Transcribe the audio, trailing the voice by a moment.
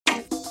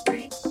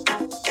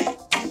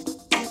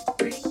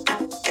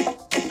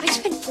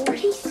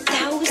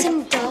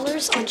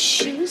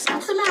shoes?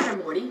 What's the matter,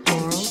 Morty?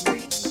 Laurel,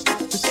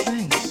 the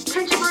spring.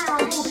 Can't you buy our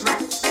whole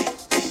dress?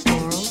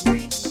 Laurel,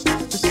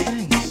 the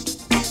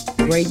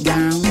spring. Great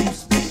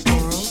gowns,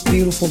 Laurel,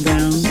 beautiful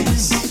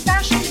gowns.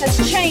 Fashion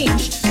has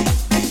changed.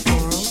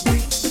 Laurel,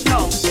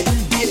 No,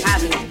 it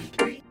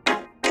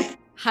hasn't.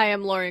 Hi,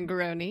 I'm Lauren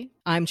Garoni.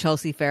 I'm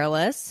Chelsea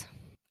Fairless.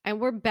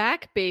 And we're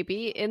back,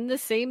 baby, in the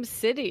same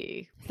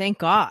city. Thank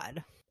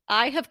God.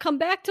 I have come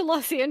back to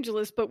Los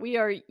Angeles, but we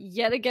are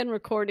yet again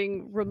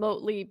recording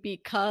remotely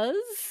because...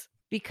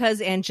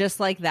 And just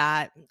like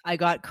that, I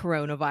got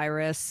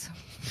coronavirus.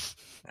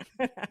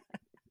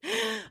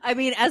 I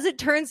mean, as it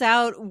turns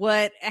out,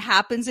 what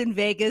happens in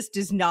Vegas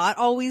does not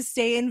always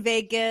stay in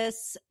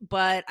Vegas,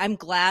 but I'm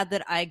glad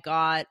that I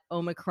got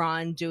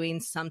Omicron doing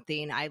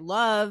something I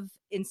love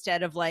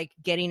instead of like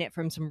getting it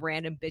from some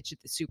random bitch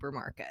at the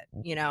supermarket,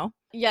 you know?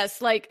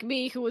 Yes, like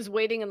me who was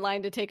waiting in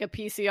line to take a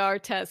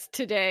PCR test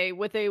today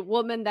with a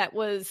woman that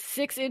was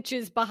 6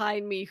 inches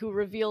behind me who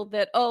revealed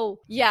that, oh,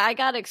 yeah, I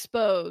got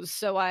exposed,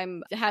 so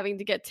I'm having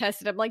to get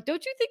tested. I'm like,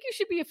 don't you think you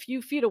should be a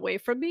few feet away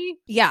from me?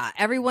 Yeah,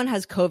 everyone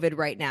has COVID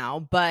right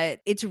now,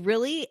 but it's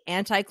really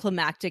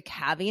anticlimactic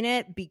having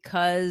it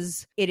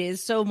because it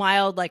is so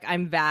mild. Like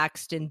I'm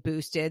vaxxed and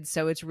boosted,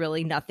 so it's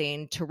really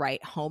nothing to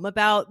write home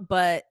about.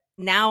 But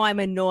now I'm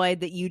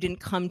annoyed that you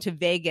didn't come to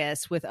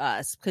Vegas with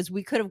us because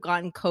we could have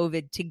gotten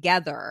COVID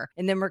together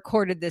and then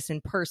recorded this in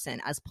person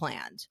as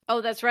planned.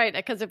 Oh, that's right,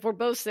 because if we're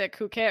both sick,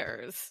 who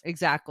cares?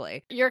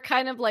 Exactly. You're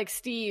kind of like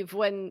Steve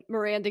when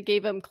Miranda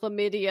gave him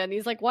chlamydia and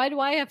he's like, why do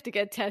I have to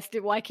get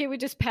tested? Why can't we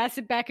just pass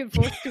it back and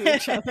forth to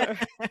each other?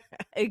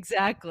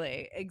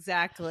 Exactly.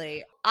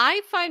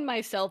 I find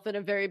myself in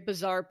a very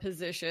bizarre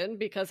position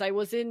because I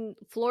was in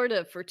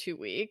Florida for 2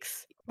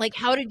 weeks. Like,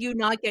 how did you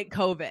not get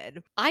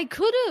COVID? I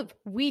could have.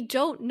 We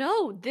don't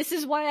know. This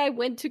is why I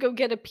went to go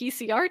get a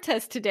PCR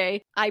test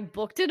today. I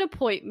booked an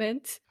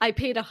appointment. I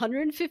paid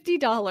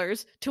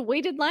 $150 to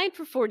wait in line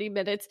for 40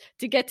 minutes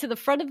to get to the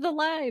front of the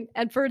line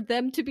and for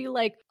them to be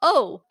like,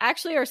 oh,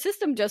 actually our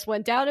system just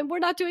went down and we're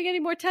not doing any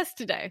more tests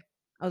today.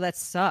 Oh, that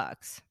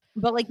sucks.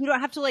 But like, you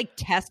don't have to like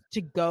test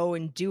to go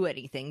and do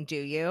anything, do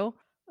you?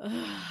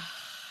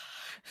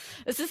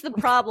 This is the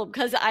problem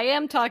because I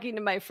am talking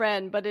to my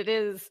friend, but it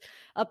is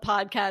a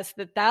podcast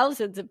that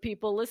thousands of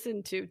people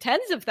listen to,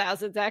 tens of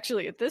thousands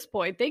actually at this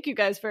point. Thank you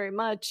guys very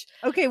much.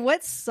 Okay,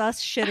 what sus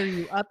shit are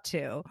you up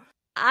to?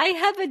 I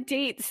have a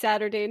date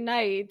Saturday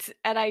night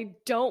and I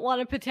don't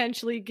want to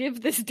potentially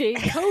give this date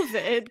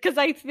COVID because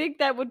I think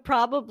that would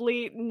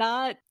probably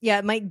not. Yeah,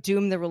 it might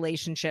doom the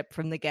relationship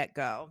from the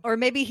get-go. Or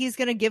maybe he's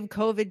going to give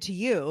COVID to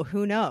you.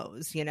 Who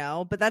knows, you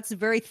know? But that's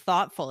very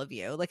thoughtful of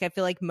you. Like, I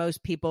feel like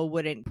most people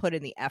wouldn't put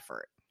in the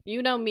effort.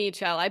 You know me,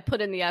 Chell. I put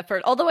in the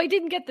effort, although I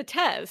didn't get the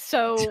test.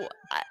 So,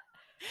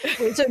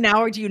 So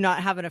now do you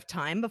not have enough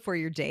time before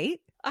your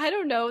date? I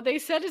don't know. They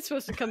said it's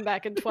supposed to come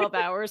back in 12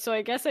 hours, so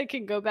I guess I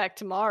can go back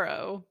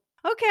tomorrow.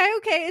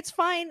 Okay, it's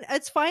fine.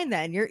 It's fine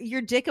then.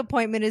 Your dick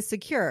appointment is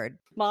secured.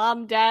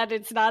 Mom, Dad,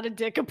 it's not a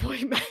dick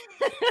appointment.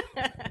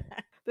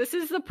 This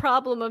is the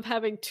problem of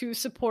having too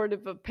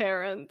supportive of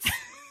parents.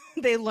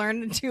 They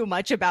learn too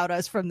much about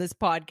us from this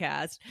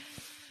podcast.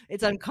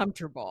 It's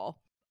uncomfortable.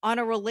 On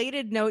a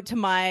related note to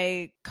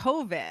my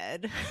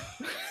COVID...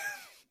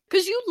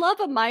 Because you love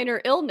a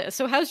minor illness.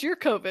 So how's your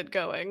COVID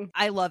going?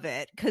 I love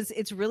it because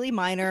it's really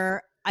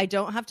minor. I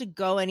don't have to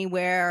go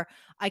anywhere.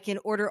 I can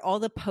order all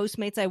the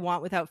Postmates I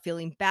want without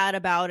feeling bad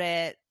about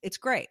it. It's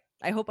great.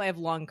 I hope I have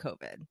long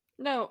COVID.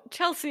 No,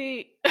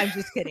 Chelsea. I'm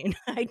just kidding.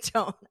 I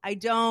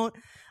don't.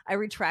 I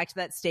retract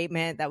that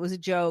statement. That was a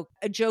joke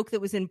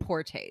that was in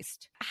poor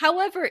taste.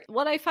 However,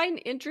 what I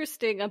find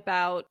interesting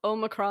about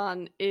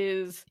Omicron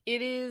is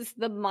it is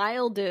the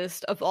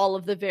mildest of all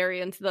of the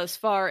variants thus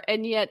far,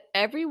 and yet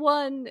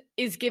everyone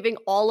is giving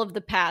all of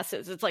the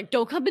passes. It's like,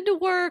 don't come into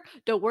work,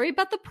 don't worry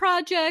about the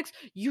projects,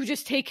 you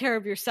just take care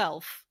of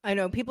yourself. I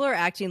know people are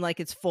acting like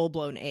it's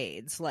full-blown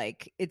AIDS.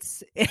 Like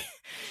it's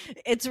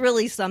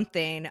really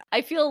something.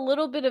 I feel a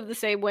little bit of the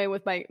same way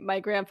with my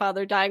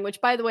grandfather dying, which,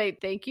 by the way,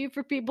 thank you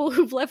for people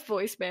who've left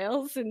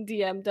voicemails and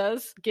DM'd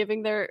us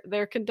giving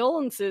their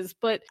condolences.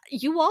 But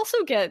you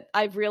also get,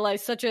 I've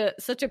realized, such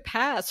a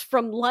pass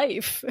from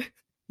life.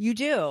 You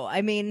do.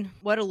 I mean,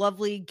 what a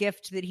lovely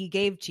gift that he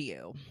gave to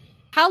you.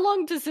 How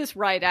long does this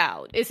ride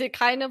out? Is it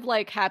kind of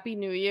like Happy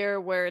New Year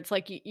where it's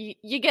like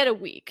you get a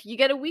week? You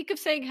get a week of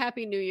saying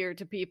Happy New Year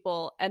to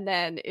people and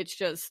then it's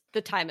just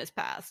the time has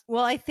passed.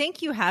 Well, I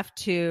think you have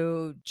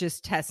to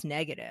just test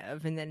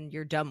negative and then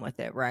you're done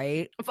with it,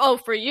 right? Oh,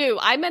 for you.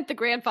 I meant the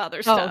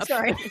grandfather stuff. Oh,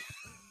 sorry.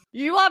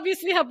 You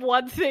obviously have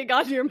one thing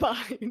on your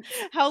mind.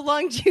 How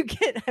long do you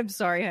get? I'm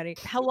sorry, honey.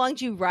 How long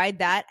do you ride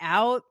that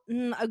out?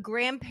 A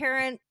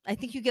grandparent, I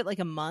think you get like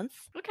a month.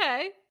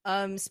 Okay.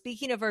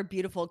 Speaking of our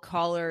beautiful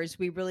callers,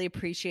 we really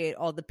appreciate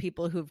all the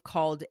people who've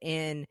called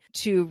in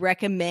to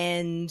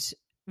recommend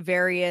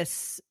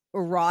various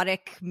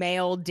erotic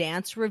male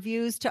dance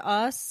reviews to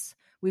us.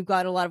 We've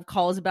got a lot of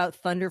calls about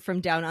Thunder from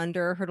Down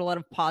Under, heard a lot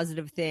of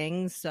positive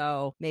things.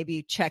 So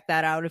maybe check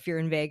that out if you're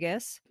in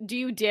Vegas. Do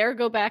you dare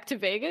go back to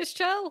Vegas,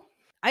 Chell?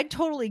 I'd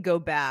totally go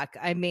back.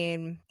 I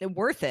mean,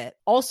 worth it.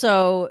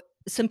 Also,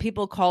 some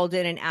people called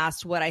in and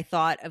asked what I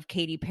thought of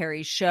Katy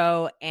Perry's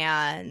show,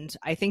 and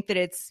I think that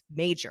it's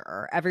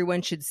major.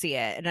 Everyone should see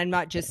it. And I'm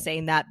not just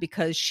saying that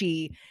because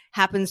she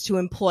happens to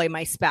employ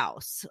my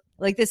spouse.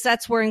 Like, the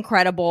sets were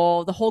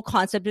incredible. The whole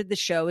concept of the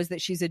show is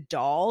that she's a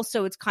doll,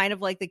 so it's kind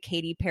of like the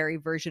Katy Perry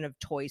version of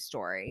Toy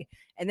Story.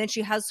 And then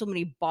she has so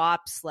many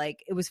bops,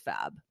 like, it was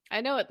fab.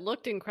 I know it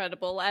looked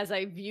incredible as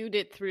I viewed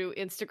it through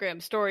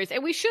Instagram stories.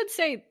 And we should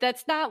say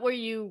that's not where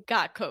you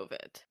got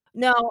COVID.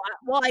 No,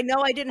 well, I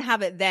know I didn't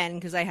have it then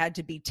because I had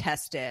to be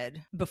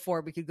tested before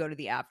we could go to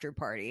the after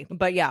party.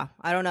 But yeah,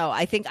 I don't know.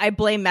 I think I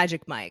blame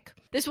Magic Mike.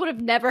 This would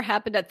have never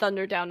happened at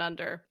Thunder Down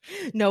Under.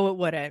 No, it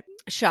wouldn't.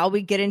 Shall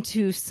we get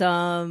into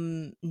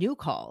some new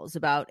calls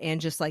about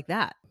And Just Like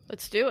That?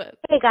 Let's do it.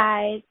 Hey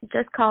guys,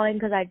 just calling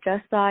because I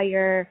just saw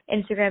your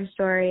Instagram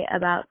story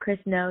about Chris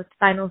Noth's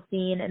final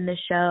scene in the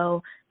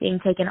show being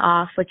taken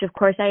off, which of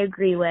course I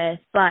agree with.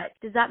 But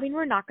does that mean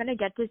we're not going to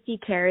get to see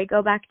Carrie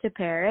go back to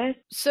Paris?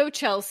 So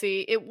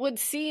Chelsea, it would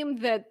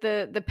seem that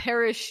the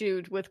Paris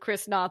shoot with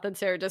Chris Noth and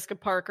Sarah Jessica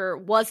Parker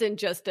wasn't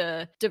just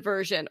a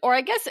diversion. Or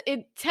I guess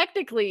it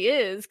technically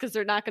is because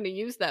they're not going to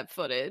use that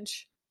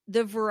footage.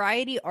 The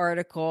Variety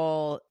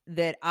article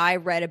that I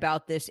read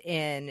about this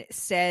in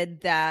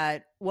said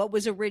that what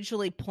was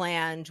originally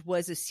planned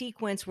was a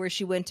sequence where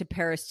she went to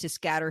Paris to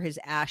scatter his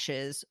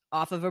ashes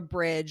off of a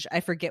bridge. I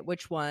forget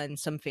which one,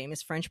 some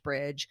famous French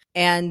bridge.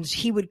 And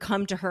he would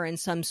come to her in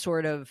some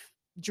sort of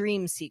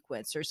dream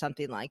sequence or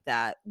something like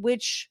that,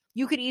 which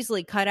you could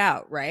easily cut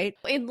out, right?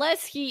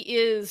 Unless he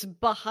is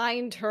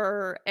behind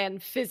her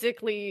and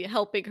physically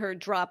helping her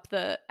drop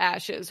the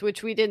ashes,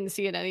 which we didn't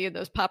see in any of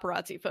those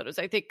paparazzi photos.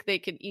 I think they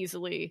could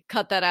easily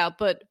cut that out.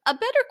 But a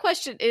better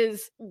question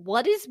is,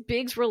 what is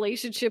Big's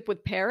relationship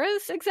with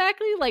Paris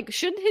exactly? Like,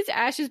 shouldn't his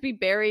ashes be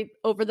buried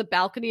over the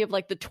balcony of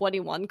like the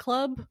 21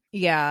 Club?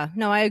 Yeah,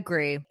 no, I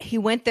agree. He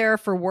went there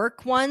for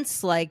work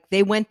once. Like,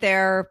 they went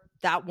there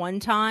that one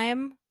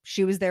time.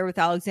 She was there with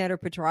Alexander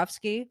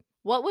Petrovsky.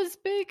 What was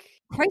Big?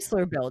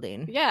 Chrysler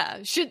Building. Yeah.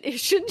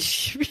 Shouldn't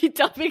she be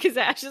dumping his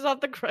ashes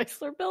off the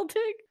Chrysler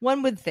Building?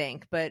 One would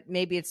think, but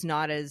maybe it's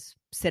not as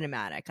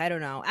cinematic. I don't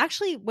know.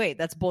 Actually, wait,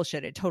 that's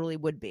bullshit. It totally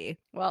would be.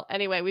 Well,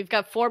 anyway, we've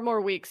got 4 more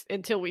weeks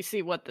until we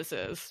see what this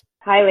is.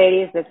 Hi,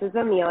 ladies. This is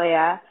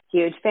Amelia.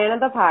 Huge fan of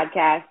the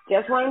podcast.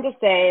 Just wanted to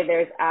say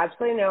there's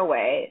absolutely no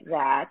way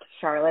that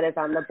Charlotte is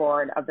on the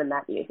board of the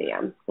Met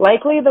Museum.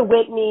 Likely the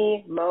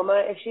Whitney,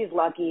 MoMA if she's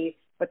lucky,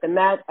 but the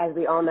Met, as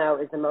we all know,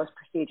 is the most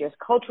prestigious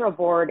cultural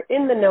board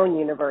in the known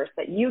universe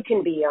that you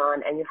can be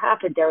on, and you have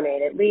to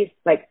donate at least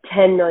like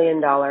 $10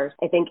 million,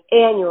 I think,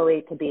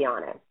 annually to be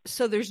on it.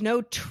 So there's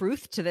no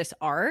truth to this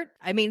art?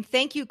 I mean,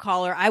 thank you,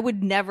 caller. I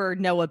would never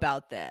know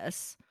about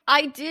this.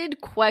 I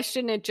did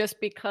question it just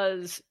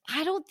because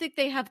I don't think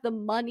they have the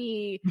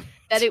money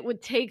that it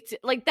would take to,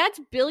 like, that's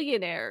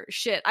billionaire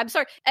shit. I'm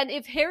sorry. And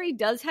if Harry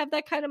does have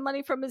that kind of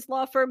money from his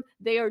law firm,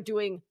 they are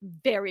doing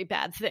very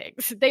bad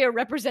things. They are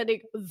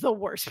representing the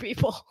worst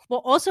people.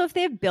 Well, also, if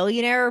they have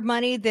billionaire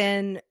money,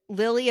 then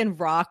Lily and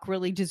Rock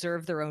really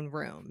deserve their own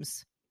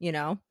rooms, you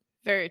know?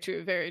 Very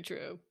true. Very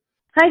true.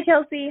 Hi,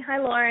 Chelsea. Hi,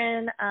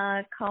 Lauren.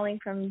 Calling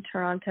from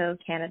Toronto,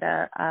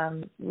 Canada.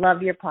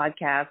 Love your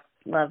podcast.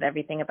 Love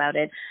everything about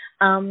it.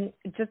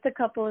 Just a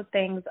couple of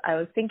things I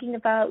was thinking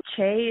about.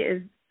 Che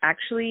is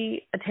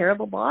actually a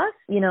terrible boss.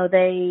 You know,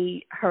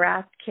 they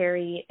harassed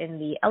Carrie in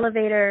the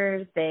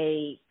elevators.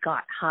 They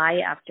got high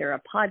after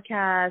a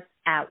podcast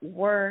at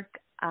work.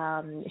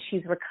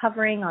 She's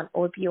recovering on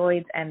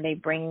opioids and they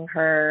bring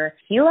her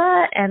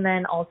tequila and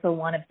then also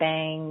want to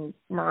bang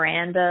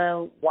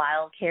Miranda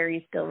while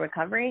Carrie's still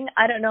recovering.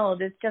 I don't know.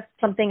 There's just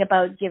something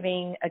about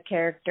giving a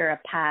character a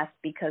pass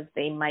because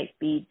they might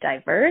be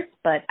diverse,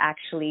 but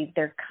actually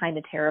they're kind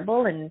of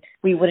terrible and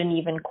we wouldn't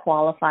even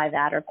qualify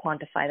that or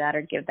quantify that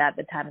or give that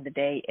the time of the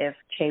day if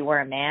Che were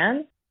a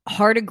man.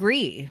 Hard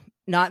agree.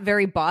 Not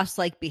very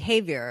boss-like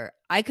behavior.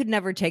 I could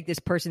never take this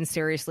person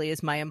seriously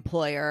as my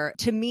employer.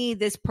 To me,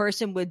 this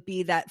person would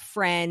be that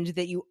friend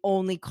that you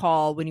only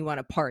call when you want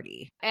to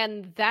party.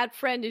 And that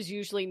friend is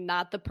usually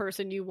not the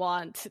person you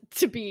want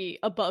to be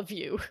above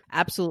you.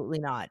 Absolutely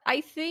not.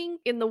 I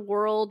think in the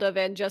world of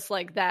And Just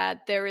Like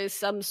That, there is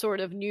some sort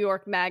of New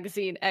York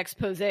Magazine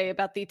expose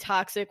about the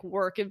toxic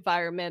work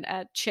environment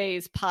at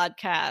Che's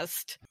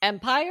podcast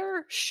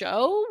Empire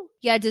show.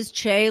 Yeah, does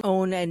Che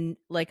own a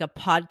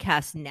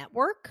podcast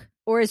network?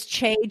 Or is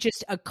Che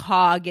just a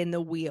cog in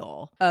the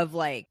wheel of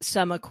like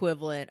some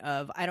equivalent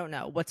of, I don't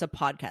know, what's a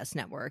podcast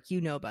network? You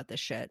know about this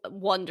shit.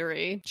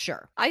 Wondery.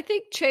 Sure. I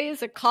think Che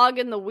is a cog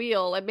in the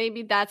wheel, and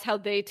maybe that's how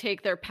they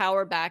take their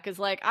power back is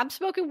like, I'm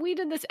smoking weed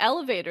in this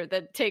elevator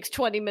that takes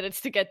 20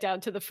 minutes to get down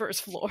to the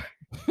first floor.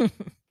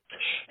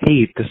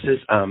 Hey, this is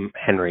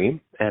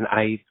Henry, and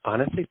I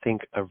honestly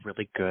think a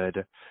really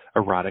good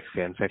erotic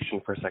fan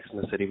fiction for Sex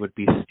and the City would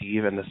be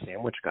Steve and the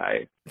Sandwich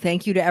Guy.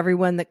 Thank you to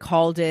everyone that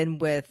called in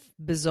with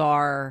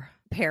bizarre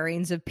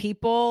pairings of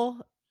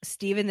people.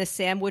 Steve and the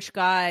sandwich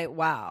guy.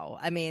 Wow.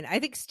 I mean, I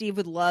think Steve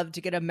would love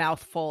to get a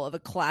mouthful of a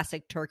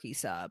classic turkey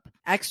sub.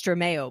 Extra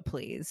mayo,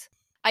 please.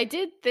 I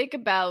did think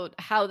about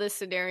how this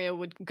scenario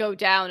would go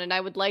down, and I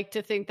would like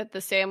to think that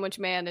the sandwich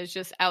man is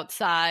just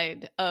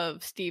outside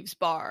of Steve's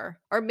bar.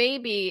 Or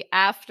maybe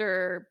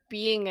after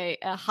being a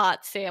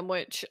hot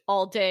sandwich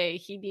all day,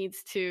 he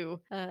needs to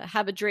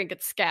have a drink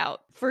at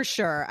Scout. For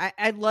sure.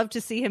 I'd love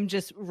to see him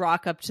just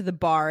rock up to the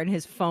bar in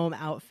his foam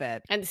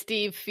outfit. And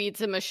Steve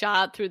feeds him a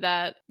shot through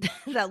that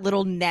that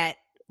little net,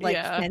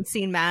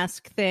 fencing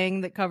mask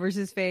thing that covers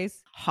his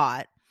face.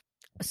 Hot.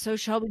 So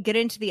shall we get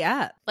into the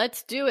app?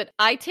 Let's do it.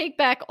 I take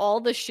back all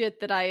the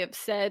shit that I have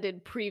said in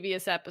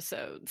previous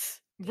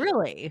episodes.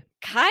 Really?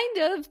 Kind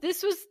of.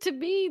 This was, to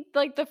me,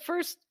 like the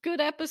first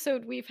good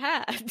episode we've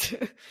had.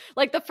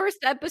 Like the first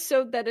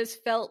episode that has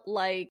felt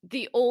like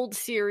the old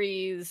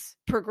series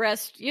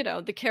progressed,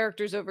 the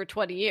characters over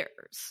 20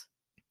 years.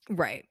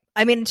 Right.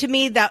 I mean, to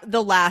me, that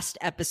the last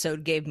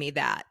episode gave me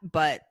that,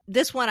 but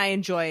this one I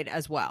enjoyed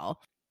as well.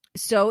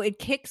 So it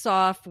kicks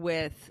off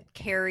with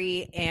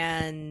Carrie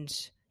and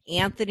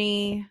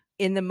Anthony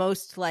in the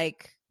most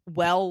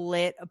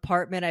well-lit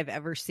apartment I've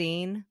ever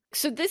seen.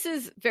 So this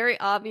is very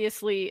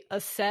obviously a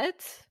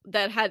set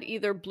that had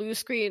either blue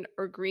screen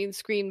or green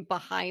screen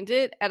behind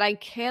it, and I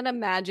can't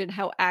imagine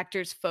how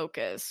actors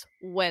focus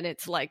when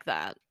it's like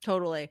that.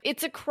 Totally.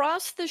 It's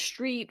across the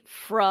street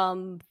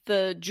from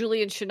the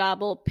Julian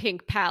Schnabel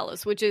Pink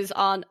Palace, which is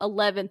on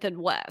 11th and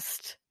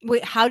West.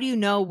 Wait, how do you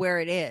know where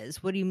it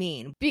is? What do you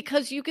mean?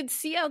 Because you can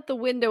see out the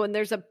window and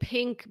there's a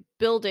pink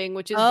building,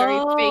 which is very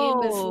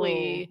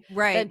famously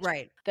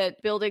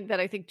that building that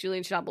I think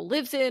Julian Schnabel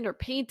lives in or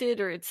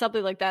painted, or it's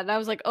something like that. And I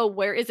was like, oh,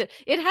 where is it?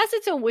 It has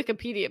its own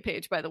Wikipedia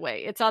page, by the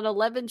way. It's on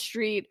 11th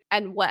Street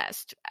and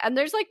West. And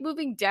there's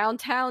moving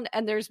downtown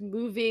and there's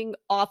moving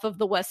off of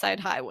the West Side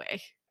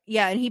Highway.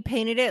 Yeah, and he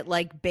painted it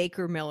like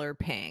Baker Miller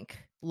pink.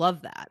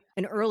 Love that.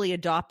 An early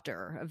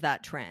adopter of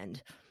that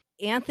trend.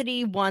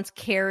 Anthony wants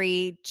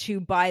Carrie to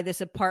buy this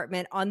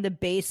apartment on the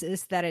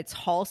basis that it's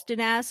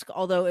Halston-esque,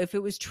 although if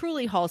it was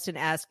truly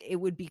Halston-esque, it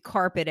would be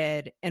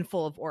carpeted and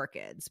full of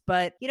orchids.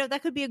 But,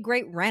 that could be a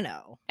great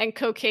reno. And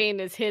cocaine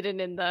is hidden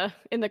in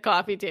the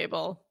coffee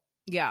table.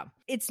 Yeah.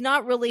 It's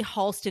not really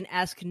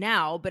Halston-esque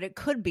now, but it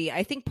could be.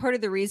 I think part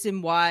of the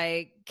reason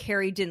why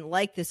Carrie didn't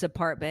like this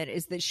apartment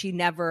is that she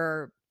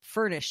never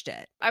furnished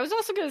it. I was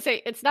also going to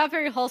say it's not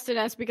very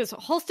Halston-esque because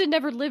Halston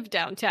never lived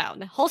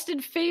downtown.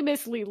 Halston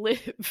famously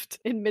lived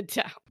in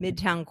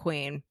Midtown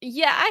Queen.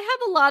 Yeah, I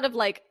have a lot of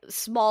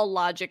small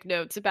logic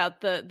notes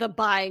about the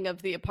buying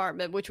of the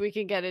apartment, which we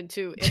can get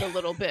into in a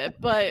little bit.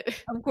 But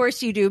of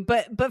course you do.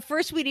 But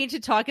first we need to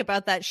talk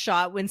about that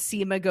shot when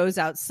Seema goes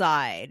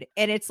outside,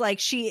 and it's like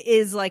she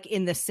is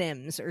in The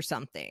Sims or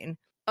something.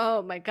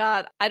 Oh my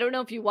God. I don't know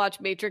if you watch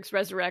Matrix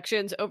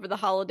Resurrections over the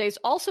holidays,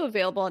 also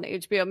available on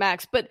HBO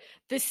Max, but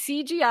the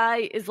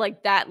CGI is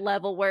that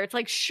level where it's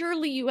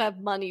surely you have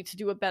money to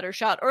do a better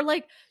shot, or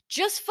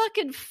just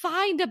fucking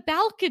find a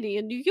balcony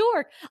in New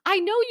York. I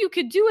know you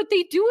could do it.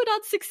 They do it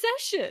on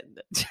Succession.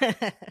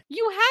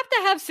 You have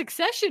to have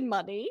Succession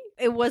money.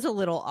 It was a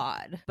little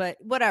odd, but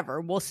whatever.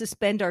 We'll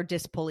suspend our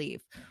disbelief.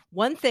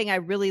 One thing I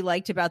really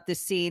liked about this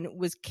scene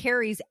was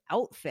Carrie's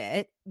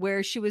outfit,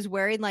 where she was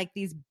wearing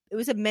it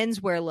was a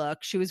menswear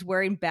look. She was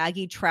wearing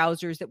baggy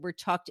trousers that were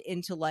tucked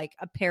into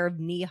a pair of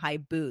knee-high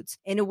boots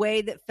in a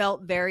way that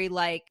felt very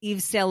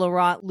Yves Saint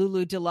Laurent,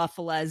 Lulu de la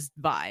Falaise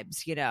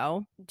vibes,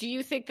 Do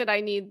you think that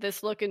I need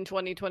this look in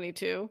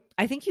 2022?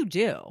 I think you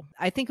do.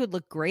 I think it would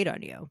look great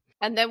on you.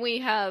 And then we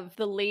have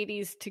the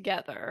ladies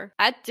together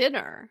at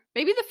dinner.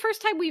 Maybe the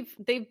first time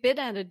they've been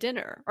at a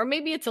dinner, or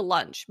maybe it's a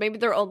lunch. Maybe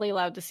they're only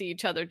allowed to see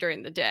each other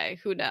during the day.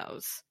 Who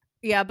knows?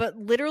 Yeah, but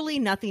literally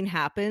nothing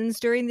happens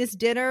during this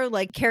dinner.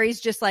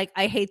 Carrie's just I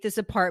hate this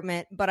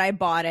apartment, but I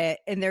bought it.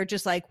 And they're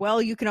just well,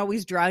 you can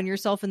always drown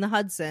yourself in the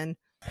Hudson.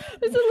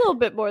 There's a little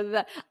bit more than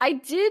that. I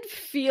did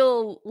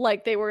feel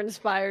like they were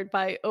inspired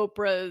by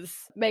Oprah's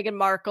Meghan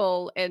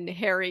Markle and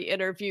Harry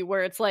interview,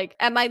 where it's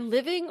am I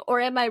living or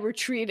am I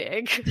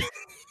retreating?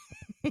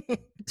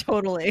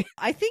 Totally.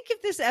 I think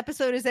if this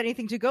episode is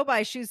anything to go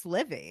by, she's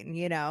living,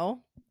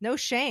 no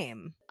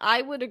shame.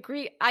 I would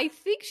agree. I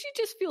think she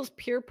just feels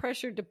peer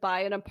pressured to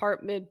buy an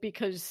apartment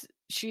because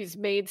she's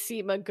made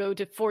Seema go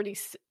to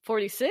 46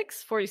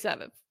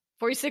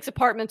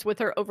 apartments with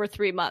her over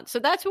 3 months. So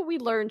that's what we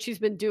learned she's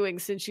been doing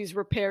since she's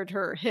repaired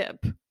her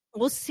hip.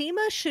 Well,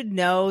 Seema should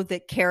know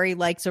that Carrie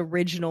likes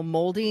original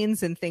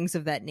moldings and things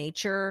of that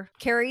nature.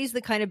 Carrie's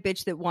the kind of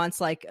bitch that wants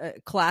a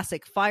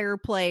classic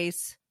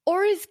fireplace.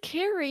 Or is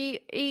Carrie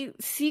a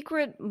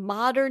secret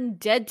modern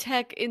dead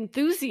tech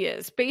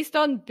enthusiast based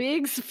on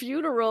Big's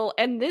funeral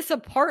and this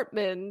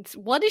apartment?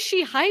 What is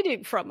she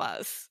hiding from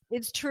us?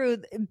 It's true.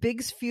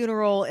 Big's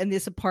funeral and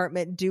this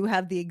apartment do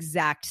have the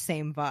exact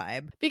same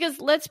vibe. Because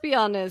let's be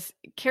honest,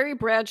 Carrie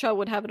Bradshaw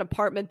would have an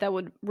apartment that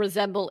would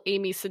resemble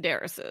Amy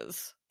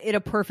Sedaris's. In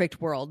a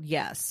perfect world,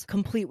 yes.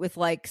 Complete with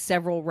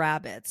several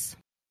rabbits.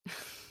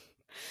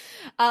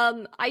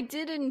 I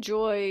did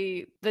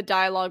enjoy the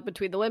dialogue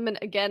between the women.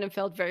 Again, it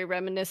felt very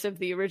reminiscent of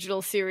the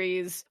original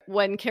series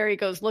when Carrie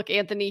goes, look,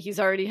 Anthony, he's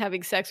already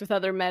having sex with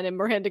other men. And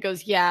Miranda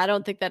goes, yeah, I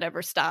don't think that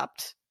ever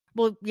stopped.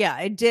 Well, yeah,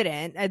 it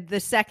didn't. The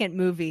second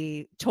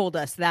movie told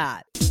us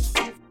that.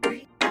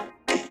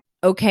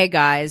 Okay,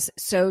 guys,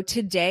 so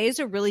today is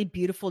a really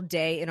beautiful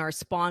day in our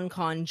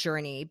SpawnCon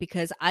journey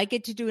because I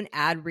get to do an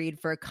ad read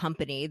for a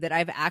company that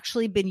I've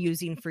actually been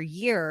using for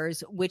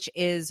years, which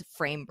is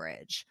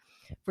FrameBridge.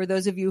 For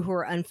those of you who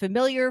are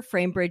unfamiliar,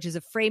 FrameBridge is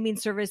a framing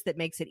service that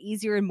makes it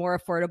easier and more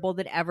affordable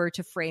than ever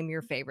to frame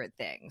your favorite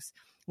things.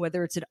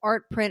 Whether it's an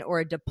art print or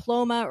a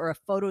diploma or a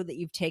photo that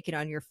you've taken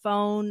on your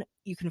phone,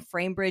 you can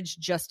FrameBridge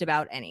just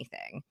about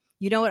anything.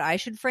 You know what I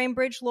should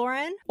FrameBridge,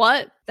 Lauren?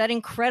 What? That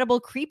incredible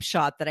creep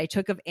shot that I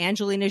took of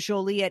Angelina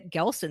Jolie at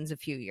Gelson's a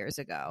few years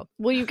ago.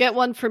 Will you get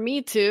one for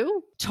me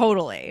too?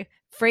 Totally.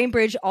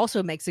 FrameBridge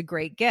also makes a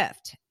great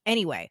gift.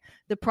 Anyway,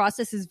 the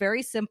process is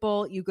very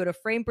simple. You go to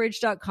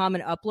framebridge.com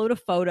and upload a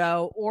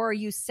photo, or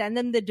you send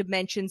them the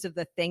dimensions of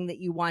the thing that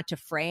you want to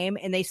frame,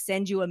 and they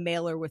send you a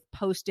mailer with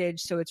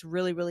postage, so it's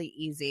really, really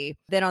easy.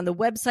 Then on the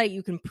website,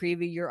 you can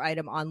preview your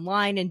item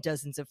online in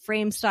dozens of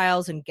frame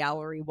styles and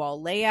gallery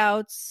wall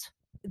layouts.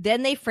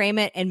 Then they frame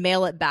it and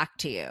mail it back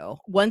to you.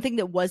 One thing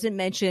that wasn't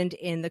mentioned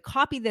in the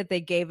copy that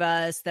they gave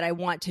us that I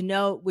want to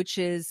note, which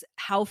is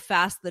how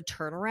fast the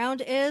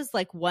turnaround is.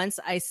 Like once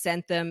I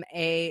sent them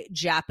a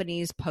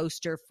Japanese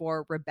poster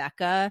for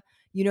Rebecca,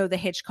 you know, the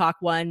Hitchcock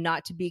one,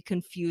 not to be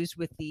confused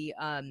with the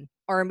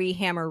Armie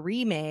Hammer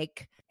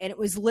remake. And it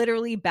was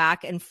literally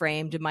back and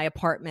framed in my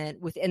apartment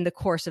within the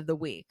course of the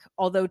week.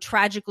 Although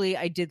tragically,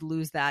 I did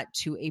lose that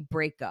to a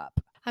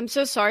breakup. I'm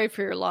so sorry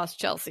for your loss,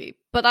 Chelsea.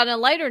 But on a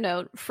lighter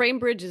note,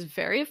 FrameBridge is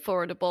very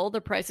affordable.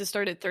 The prices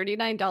start at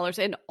 $39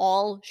 and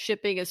all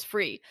shipping is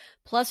free.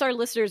 Plus, our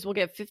listeners will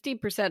get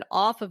 15%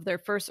 off of their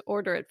first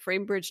order at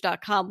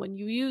framebridge.com when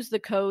you use the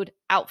code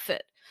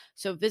OUTFIT.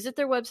 So visit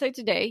their website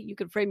today. You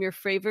can frame your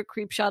favorite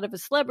creep shot of a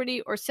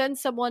celebrity or send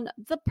someone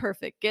the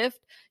perfect gift.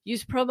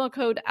 Use promo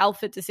code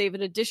OUTFIT to save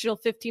an additional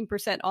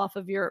 15% off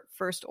of your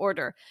first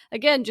order.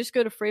 Again, just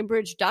go to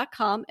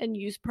framebridge.com and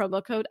use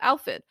promo code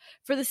OUTFIT.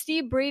 For the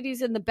Steve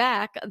Brady's in the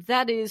back,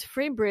 that is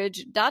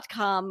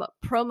framebridge.com,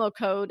 promo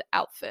code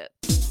OUTFIT.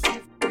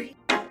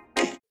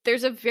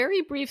 There's a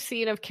very brief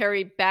scene of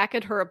Carrie back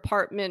at her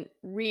apartment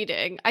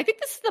reading. I think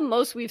this is the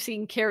most we've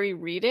seen Carrie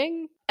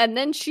reading. And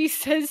then she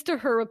says to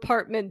her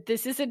apartment,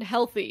 this isn't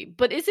healthy.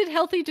 But is it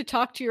healthy to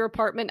talk to your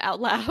apartment out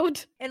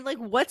loud? And like,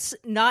 what's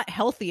not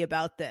healthy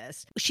about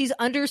this? She's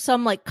under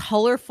some like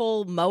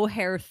colorful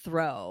mohair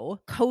throw,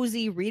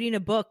 cozy, reading a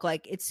book.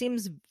 Like, it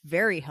seems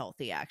very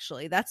healthy,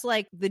 actually. That's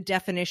like the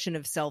definition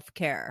of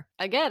self-care.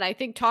 Again, I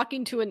think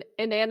talking to an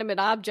inanimate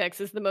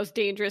objects is the most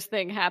dangerous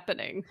thing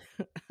happening.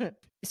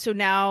 So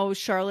now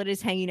Charlotte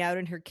is hanging out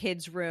in her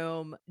kid's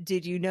room.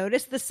 Did you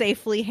notice the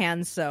Safely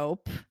hand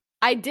soap?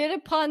 I did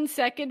upon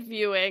second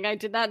viewing. I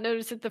did not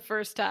notice it the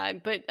first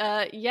time. But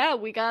yeah,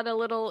 we got a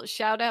little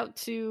shout out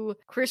to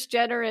Kris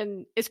Jenner.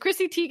 And is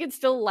Chrissy Teigen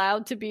still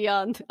allowed to be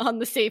on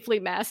the Safely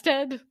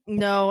masthead?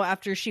 No,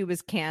 after she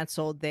was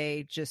canceled,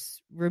 they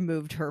just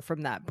removed her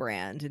from that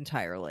brand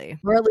entirely.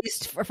 Or at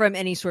least from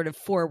any sort of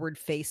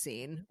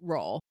forward-facing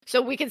role.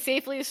 So we can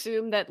safely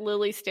assume that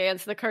Lily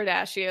stands the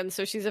Kardashians.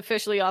 So she's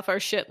officially off our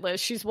shit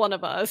list. She's one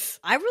of us.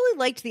 I really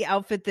liked the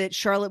outfit that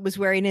Charlotte was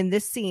wearing in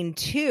this scene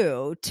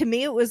too. To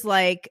me, it was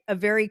like a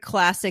very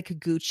classic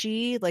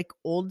Gucci, like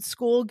old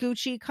school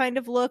Gucci kind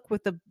of look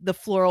with the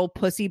floral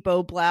pussy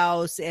bow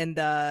blouse and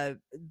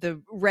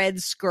the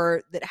red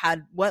skirt that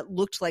had what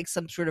looked like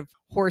some sort of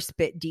horse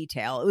bit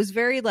detail. It was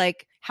very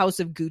like House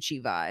of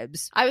Gucci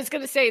vibes. I was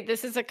going to say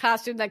this is a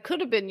costume that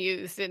could have been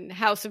used in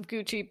House of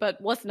Gucci, but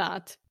was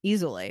not.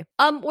 Easily.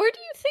 Where do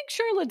you think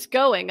Charlotte's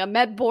going? A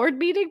Met board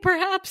meeting,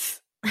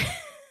 perhaps?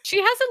 She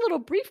has a little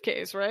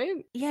briefcase,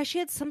 right? Yeah, she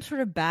had some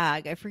sort of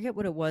bag. I forget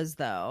what it was,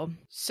 though.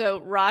 So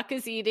Rock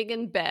is eating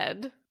in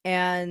bed.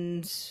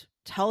 And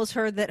tells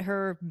her that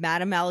her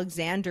Madame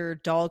Alexander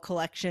doll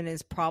collection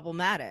is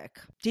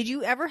problematic. Did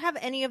you ever have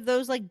any of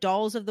those, like,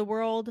 dolls of the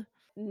world?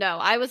 No,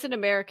 I was an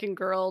American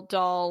Girl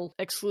doll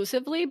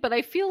exclusively, but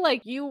I feel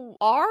like you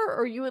are,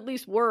 or you at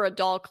least were, a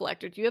doll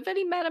collector. Do you have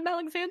any Madame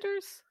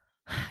Alexanders?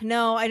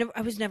 No,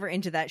 I was never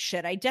into that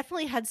shit. I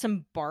definitely had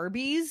some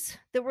Barbies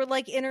that were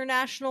like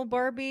international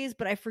Barbies,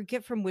 but I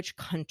forget from which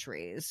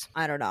countries.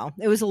 I don't know.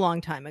 It was a long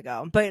time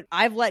ago. But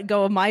I've let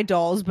go of my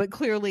dolls, but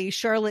clearly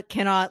Charlotte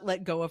cannot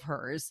let go of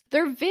hers.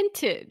 They're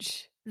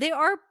vintage. They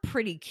are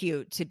pretty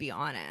cute, to be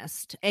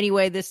honest.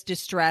 Anyway, this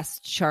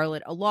distressed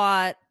Charlotte a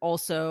lot.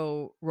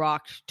 Also,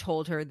 Rock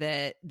told her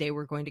that they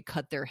were going to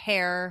cut their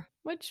hair.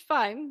 Which,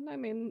 fine. I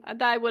mean,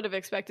 I would have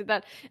expected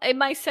that. In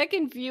my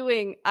second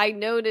viewing, I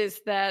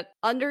noticed that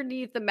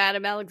underneath the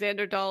Madame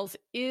Alexander dolls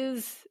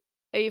is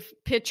a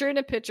picture in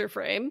a picture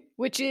frame,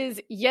 which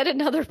is yet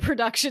another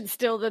production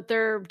still that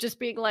they're just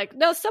being like,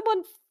 no,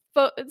 someone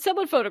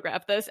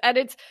photographed this. And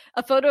it's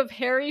a photo of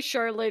Harry,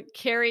 Charlotte,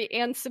 Carrie,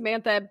 and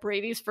Samantha at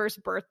Brady's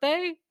first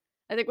birthday.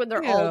 I think when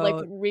they're all like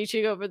Cute.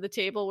 reaching over the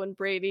table when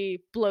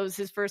Brady blows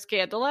his first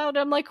candle out,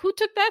 I'm like, who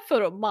took that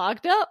photo?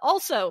 Magda?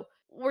 Also,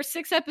 we're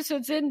 6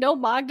 episodes in, no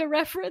Magda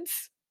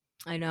reference.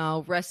 I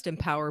know. Rest in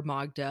power,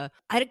 Magda.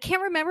 I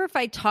can't remember if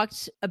I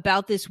talked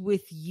about this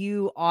with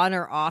you on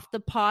or off the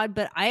pod,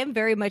 but I am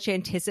very much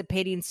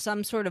anticipating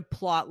some sort of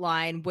plot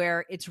line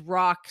where it's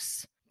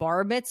Rock's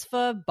bar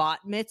mitzvah, bat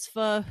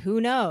mitzvah, who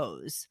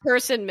knows?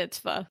 Person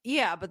mitzvah.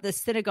 Yeah, but the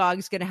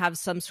synagogue's going to have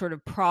some sort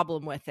of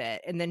problem with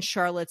it. And then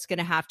Charlotte's going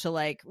to have to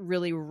like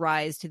really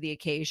rise to the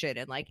occasion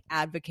and like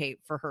advocate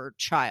for her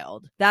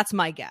child. That's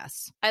my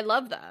guess. I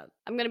love that.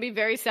 I'm going to be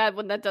very sad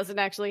when that doesn't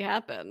actually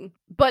happen.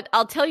 But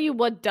I'll tell you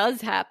what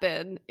does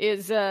happen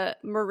is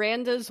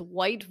Miranda's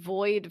White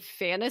Void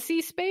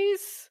fantasy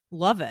space.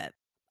 Love it.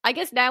 I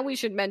guess now we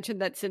should mention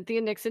that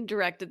Cynthia Nixon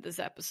directed this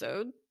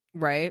episode.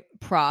 Right?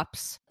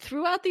 Props.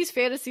 Throughout these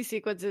fantasy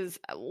sequences,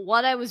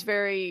 one, I was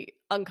very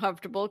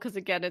uncomfortable because,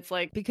 again, it's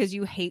like, Because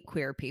you hate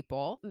queer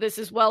people. this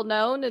is well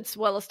known, it's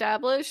well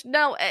established.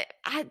 No,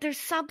 there's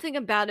something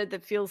about it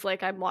that feels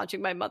like I'm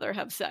watching my mother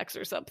have sex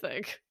or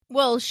something.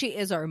 Well, she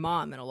is our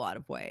mom in a lot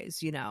of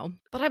ways, you know?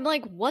 But I'm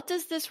like, what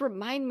does this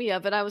remind me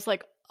of? And I was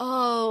like,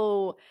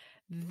 oh,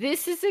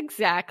 this is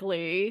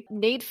exactly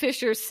Nate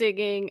Fisher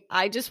singing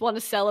I Just Want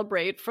to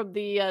Celebrate from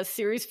the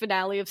series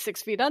finale of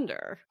 6 Feet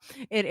Under.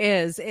 It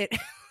is.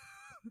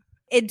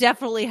 It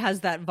definitely has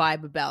that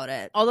vibe about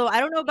it. Although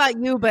I don't know about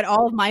you, but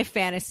all of my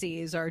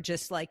fantasies are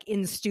just like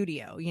in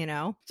studio, you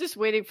know? Just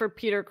waiting for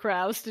Peter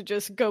Krause to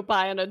just go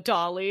by on a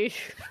dolly.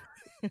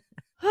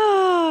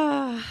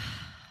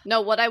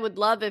 No, what I would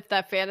love if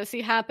that fantasy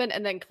happened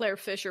and then Claire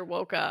Fisher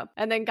woke up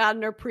and then got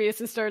in her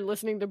Prius and started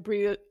listening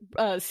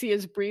to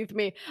Sia's Breathe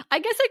Me. I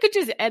guess I could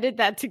just edit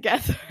that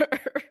together.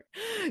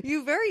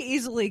 You very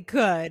easily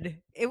could.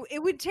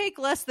 It would take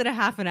less than a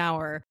half an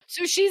hour.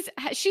 So she's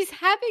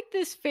having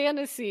this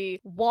fantasy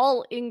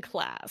while in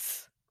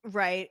class.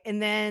 Right.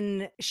 And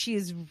then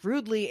she's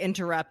rudely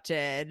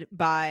interrupted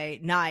by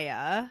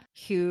Naya,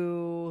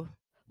 who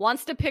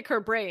wants to pick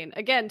her brain.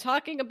 Again,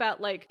 talking about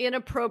like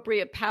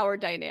inappropriate power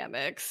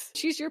dynamics.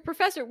 She's your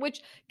professor,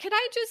 which, can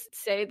I just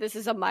say, this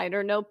is a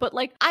minor note, but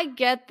like, I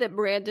get that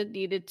Miranda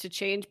needed to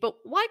change, but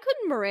why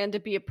couldn't Miranda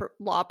be a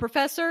law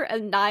professor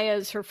and Naya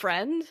is her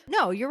friend?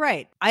 No, you're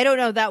right. I don't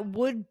know. That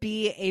would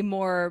be a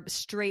more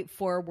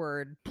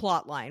straightforward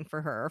plot line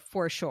for her,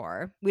 for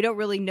sure. We don't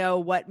really know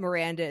what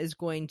Miranda is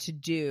going to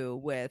do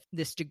with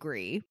this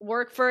degree.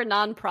 Work for a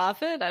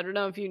nonprofit? I don't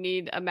know if you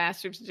need a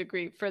master's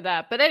degree for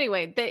that. But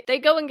anyway, they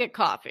go and get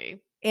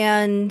coffee.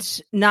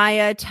 And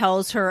Naya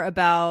tells her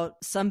about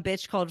some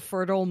bitch called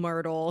Fertile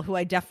Myrtle, who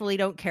I definitely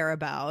don't care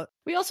about.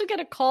 We also get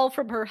a call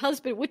from her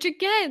husband, which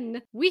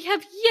again, we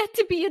have yet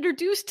to be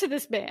introduced to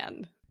this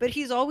man. But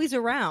he's always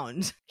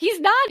around.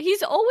 He's not.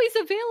 He's always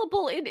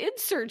available in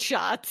insert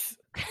shots.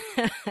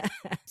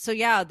 So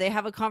yeah, they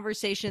have a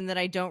conversation that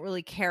I don't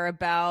really care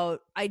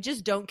about. I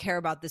just don't care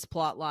about this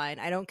plot line.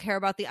 I don't care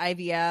about the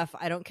IVF.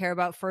 I don't care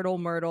about Fertile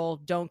Myrtle.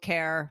 Don't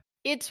care.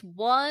 It's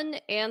one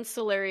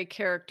ancillary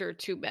character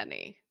too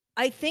many.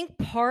 I think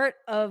part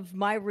of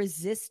my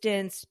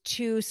resistance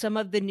to some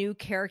of the new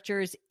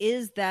characters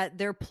is that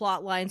their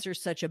plot lines are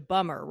such a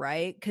bummer,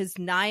 right? Because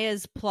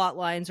Naya's plot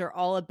lines are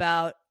all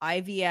about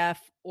IVF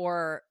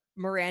or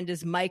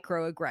Miranda's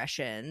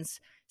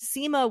microaggressions.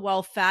 Seema,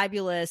 while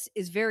fabulous,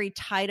 is very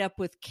tied up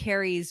with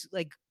Carrie's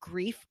like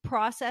grief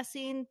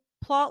processing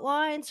plot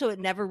line, so it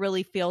never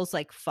really feels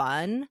like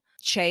fun.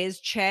 Che is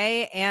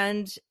Che,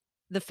 and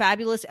the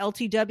fabulous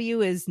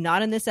LTW is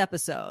not in this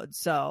episode,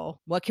 so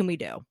what can we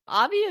do?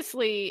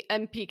 Obviously,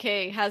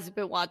 MPK hasn't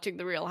been watching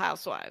The Real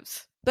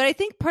Housewives. But I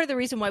think part of the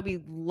reason why we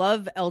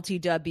love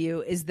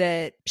LTW is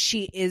that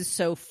she is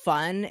so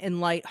fun and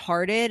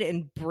lighthearted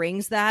and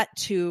brings that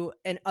to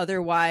an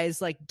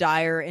otherwise like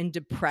dire and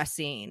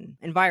depressing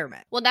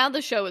environment. Well, now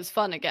the show is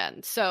fun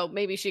again, so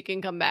maybe she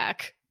can come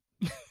back.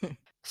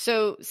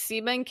 So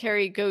Seema and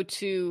Carrie go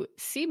to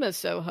Seema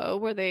Soho,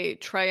 where they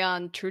try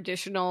on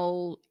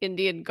traditional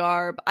Indian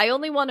garb. I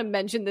only want to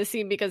mention this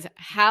scene because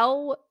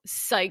how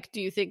psyched do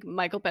you think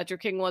Michael Petra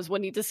King was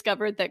when he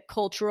discovered that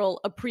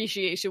cultural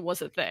appreciation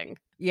was a thing?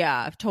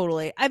 Yeah,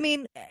 totally. I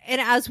mean,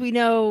 and as we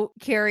know,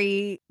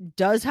 Carrie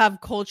does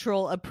have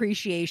cultural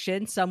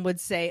appreciation. Some would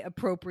say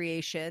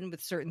appropriation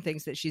with certain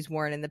things that she's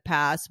worn in the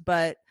past.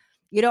 But,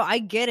 you know, I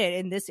get it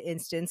in this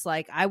instance.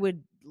 Like, I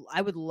would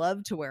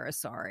love to wear a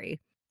sari.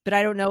 But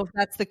I don't know if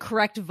that's the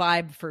correct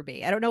vibe for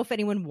me. I don't know if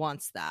anyone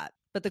wants that.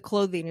 But the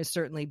clothing is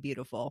certainly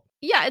beautiful.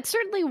 Yeah, it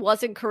certainly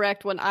wasn't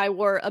correct when I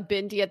wore a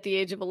bindi at the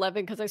age of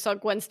 11 because I saw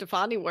Gwen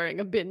Stefani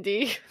wearing a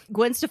bindi.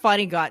 Gwen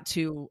Stefani got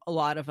to a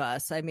lot of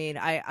us. I mean,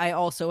 I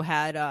also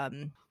had,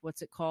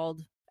 what's it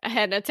called? A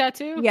henna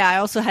tattoo? Yeah, I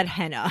also had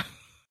henna.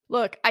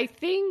 Look, I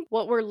think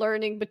what we're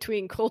learning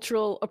between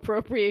cultural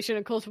appropriation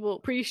and cultural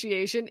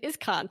appreciation is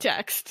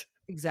context.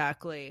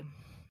 Exactly.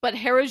 But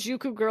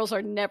Harajuku girls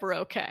are never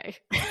okay.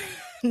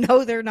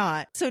 No, they're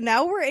not. So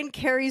now we're in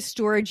Carrie's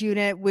storage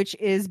unit, which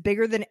is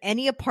bigger than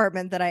any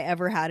apartment that I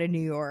ever had in New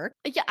York.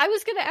 Yeah, I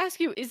was going to ask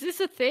you, is this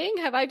a thing?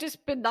 Have I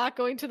just been not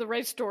going to the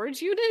right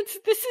storage units?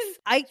 This is...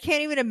 I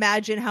can't even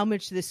imagine how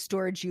much this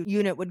storage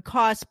unit would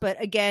cost.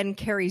 But again,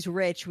 Carrie's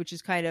rich, which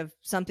is kind of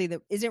something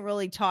that isn't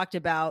really talked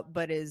about,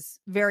 but is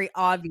very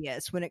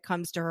obvious when it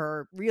comes to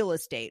her real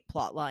estate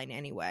plotline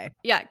anyway.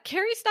 Yeah,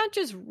 Carrie's not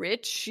just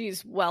rich,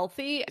 she's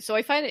wealthy. So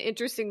I find it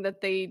interesting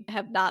that they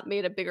have not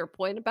made a bigger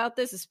point about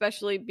this,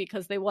 especially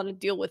because they want to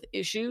deal with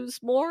issues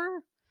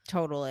more.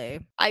 Totally.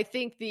 I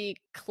think the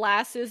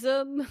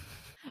classism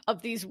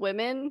of these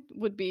women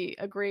would be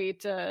a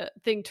great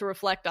thing to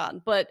reflect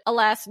on. But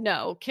alas,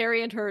 no.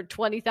 Carrie and her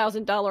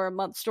 $20,000 a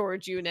month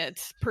storage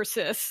unit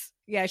persists.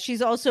 Yeah,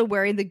 she's also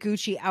wearing the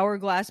Gucci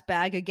hourglass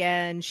bag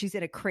again. She's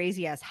in a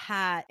crazy ass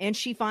hat, and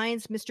she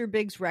finds Mr.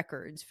 Big's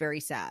records. Very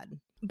sad.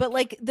 But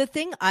like the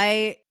thing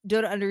I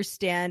don't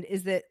understand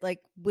is that like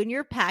when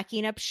you're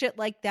packing up shit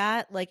like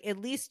that, like at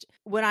least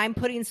when I'm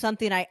putting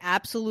something I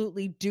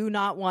absolutely do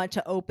not want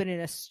to open in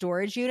a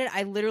storage unit,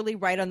 I literally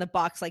write on the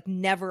box like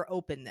never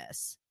open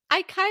this.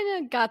 I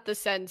kind of got the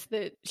sense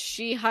that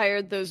she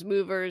hired those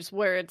movers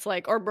where it's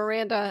like, or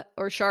Miranda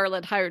or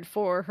Charlotte hired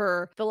for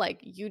her, the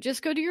like, you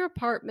just go to your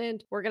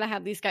apartment. We're going to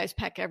have these guys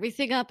pack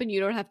everything up and you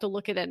don't have to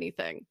look at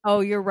anything. Oh,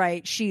 you're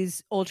right.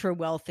 She's ultra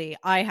wealthy.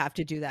 I have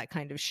to do that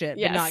kind of shit,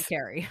 Yes. but not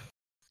Carrie.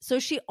 So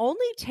she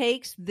only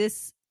takes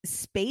this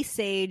space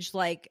age,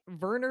 like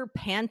Werner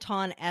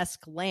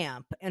Panton-esque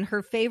lamp and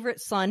her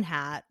favorite sun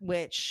hat,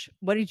 which,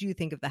 what did you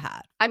think of the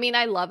hat? I mean,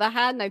 I love a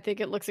hat and I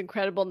think it looks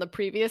incredible in the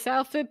previous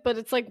outfit, but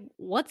it's like,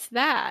 what's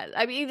that?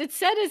 I mean, it's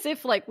said as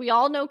if like we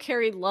all know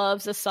Carrie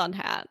loves a sun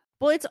hat.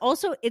 Well,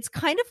 it's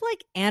kind of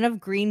like Anne of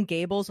Green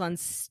Gables on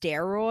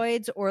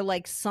steroids, or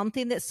like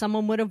something that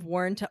someone would have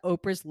worn to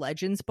Oprah's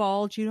Legends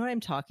Ball. Do you know what I'm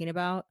talking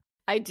about?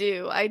 I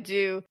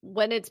do.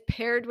 When it's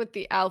paired with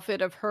the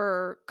outfit of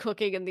her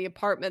cooking in the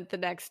apartment the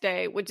next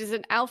day, which is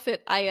an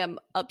outfit I am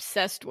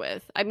obsessed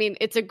with. I mean,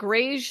 it's a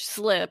greige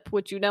slip,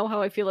 which you know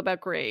how I feel about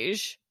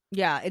greige.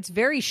 Yeah, it's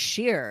very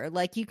sheer.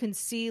 Like you can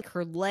see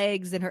her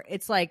legs and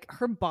it's like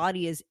her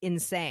body is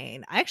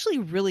insane. I actually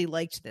really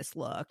liked this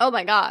look. Oh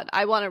my God,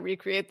 I want to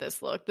recreate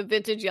this look. The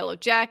vintage yellow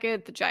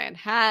jacket, the giant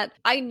hat.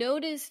 I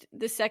noticed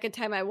the second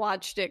time I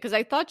watched it because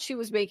I thought she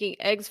was making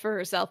eggs for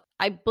herself.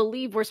 I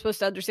believe we're supposed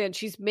to understand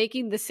she's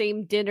making the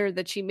same dinner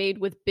that she made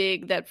with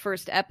Big that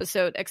first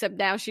episode, except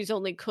now she's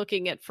only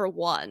cooking it for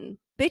one.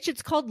 Bitch,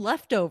 it's called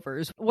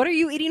leftovers. What are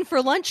you eating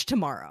for lunch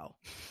tomorrow?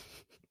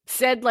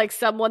 Said like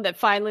someone that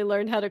finally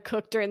learned how to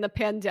cook during the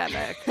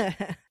pandemic.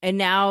 And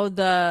now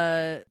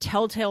the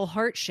telltale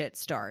heart shit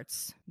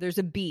starts. There's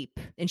a beep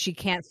and she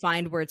can't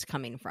find where it's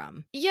coming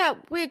from. Yeah,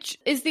 which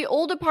is the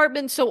old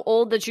apartment so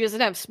old that she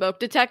doesn't have smoke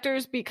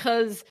detectors?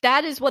 Because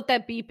that is what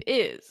that beep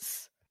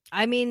is.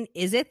 I mean,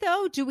 is it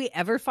though? Do we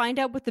ever find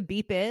out what the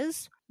beep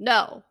is?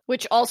 No,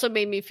 which also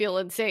made me feel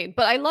insane.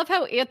 But I love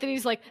how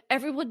Anthony's like,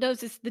 everyone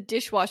knows it's the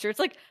dishwasher. It's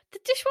like, the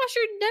dishwasher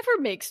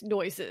never makes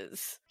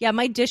noises. Yeah,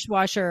 my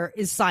dishwasher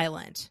is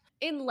silent.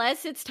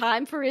 Unless it's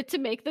time for it to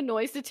make the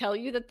noise to tell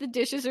you that the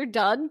dishes are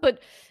done.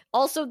 But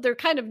also, they're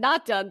kind of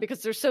not done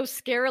because they're so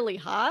scarily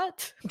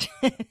hot.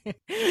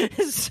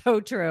 So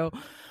true.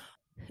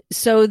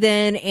 So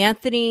then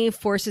Anthony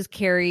forces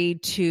Carrie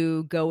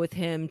to go with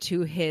him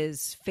to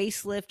his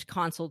facelift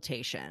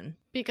consultation.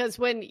 Because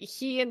when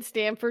he and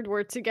Stanford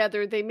were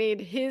together, they made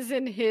his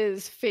and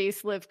his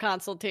facelift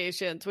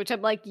consultations, which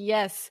I'm like,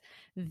 yes,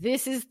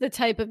 this is the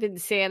type of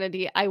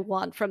insanity I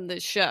want from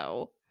this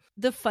show.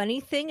 The funny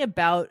thing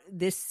about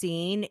this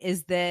scene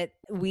is that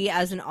we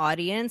as an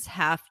audience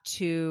have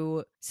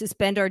to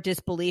suspend our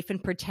disbelief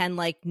and pretend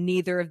like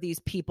neither of these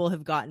people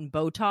have gotten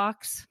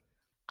Botox.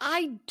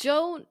 I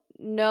don't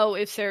know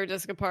if Sarah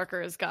Jessica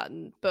Parker has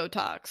gotten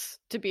Botox,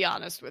 to be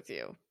honest with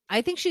you.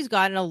 I think she's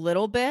gotten a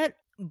little bit,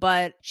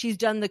 but she's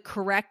done the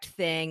correct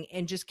thing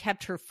and just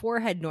kept her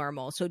forehead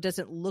normal so it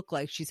doesn't look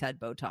like she's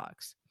had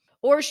Botox.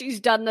 Or she's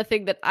done the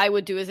thing that I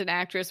would do as an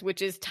actress,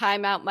 which is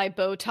time out my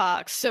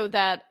Botox so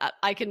that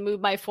I can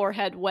move my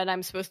forehead when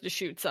I'm supposed to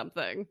shoot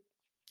something.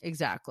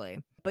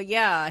 Exactly. But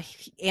yeah,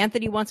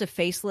 Anthony wants a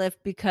facelift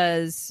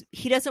because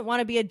he doesn't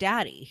want to be a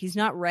daddy. He's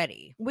not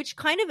ready, which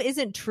kind of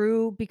isn't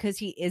true because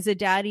he is a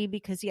daddy,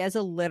 because he has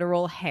a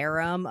literal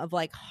harem of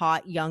like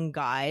hot young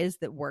guys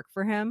that work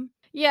for him.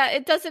 Yeah,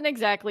 it doesn't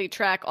exactly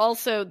track.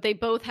 Also, they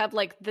both have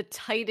like the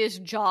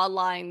tightest jaw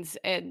lines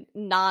and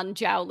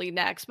non-jowly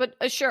necks. But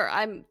sure,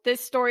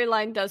 this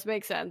storyline does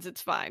make sense.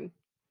 It's fine.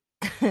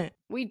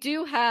 We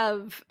do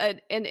have an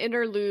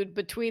interlude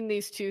between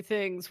these two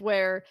things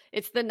where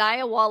it's the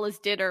Nia Wallace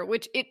dinner,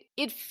 which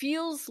it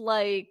feels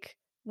like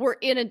we're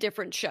in a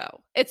different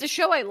show. It's a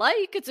show I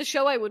like. It's a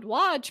show I would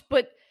watch,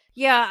 but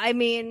yeah, I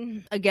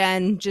mean,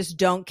 again, just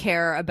don't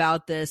care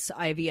about this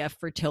IVF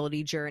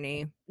fertility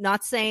journey.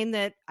 Not saying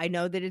that I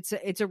know that it's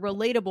a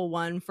relatable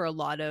one for a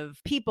lot of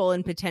people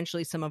and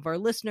potentially some of our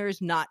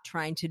listeners, not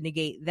trying to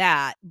negate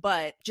that,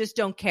 but just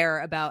don't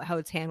care about how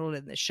it's handled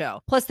in the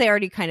show. Plus, they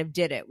already kind of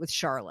did it with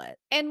Charlotte.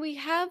 And we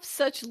have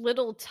such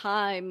little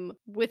time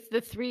with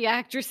the three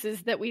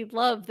actresses that we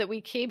love that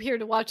we came here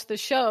to watch the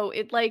show.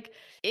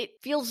 It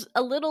feels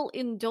a little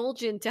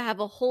indulgent to have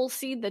a whole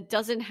scene that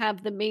doesn't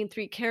have the main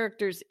three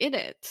characters in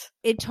it.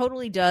 It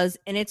totally does.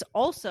 And it's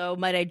also,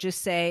 might I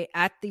just say,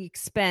 at the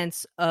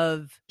expense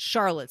of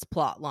Charlotte's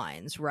plot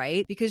lines,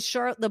 right? Because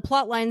the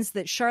plot lines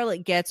that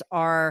Charlotte gets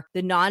are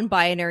the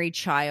non-binary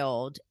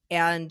child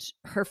and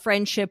her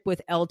friendship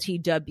with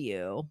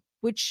LTW,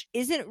 which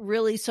isn't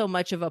really so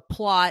much of a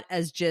plot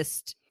as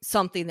just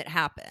something that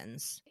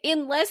happens.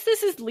 Unless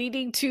this is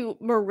leading to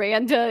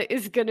Miranda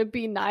is going to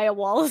be Nia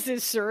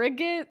Wallace's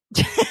surrogate.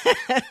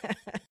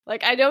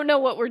 I don't know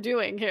what we're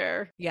doing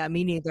here. Yeah,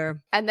 me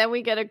neither. And then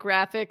we get a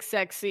graphic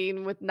sex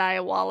scene with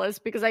Nia Wallace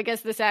because I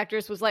guess this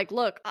actress was like,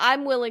 look,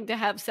 I'm willing to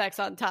have sex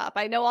on top.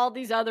 I know all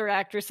these other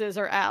actresses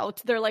are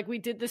out. They're like, we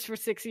did this for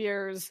 6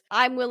 years.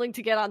 I'm willing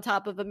to get on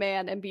top of a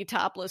man and be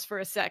topless for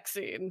a sex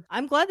scene.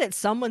 I'm glad that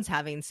someone's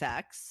having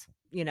sex,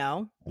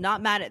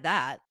 not mad at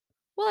that.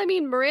 Well, I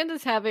mean,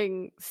 Miranda's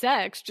having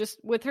sex just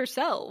with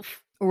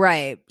herself.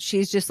 Right.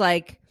 She's just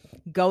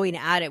going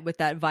at it with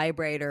that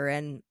vibrator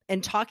and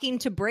talking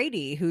to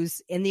Brady,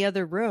 who's in the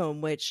other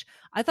room, which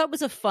I thought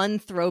was a fun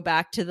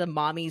throwback to the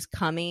Mommy's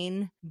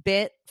Coming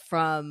bit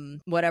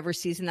from whatever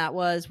season that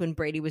was when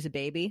Brady was a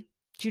baby.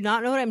 Do you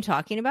not know what I'm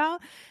talking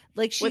about?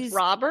 She's with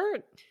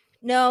Robert?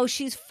 No,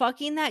 she's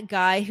fucking that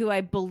guy who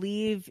I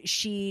believe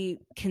she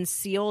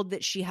concealed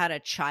that she had a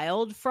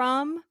child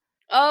from.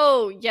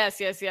 Oh, yes,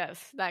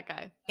 that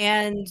guy.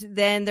 And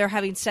then they're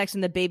having sex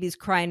and the baby's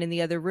crying in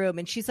the other room.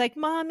 And she's like,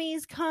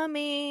 Mommy's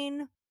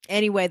coming.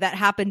 Anyway, that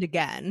happened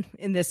again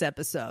in this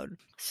episode.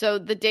 So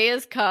the day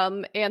has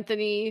come.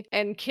 Anthony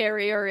and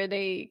Carrie are in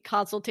a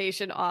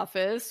consultation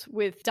office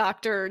with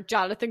Dr.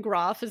 Jonathan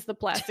Groff as the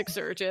plastic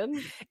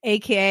surgeon.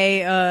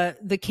 AKA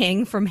the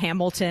king from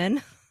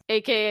Hamilton.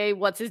 AKA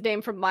what's his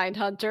name from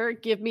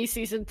Mindhunter. Give me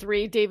season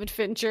 3, David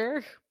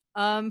Fincher.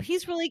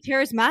 He's really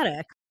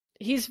charismatic.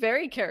 He's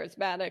very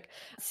charismatic.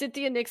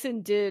 Cynthia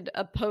Nixon did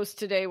a post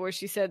today where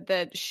she said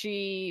that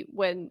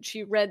when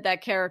she read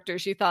that character,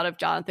 she thought of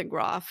Jonathan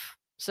Groff.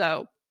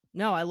 So,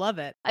 no, I love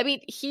it. I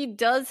mean, he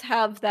does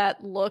have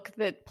that look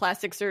that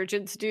plastic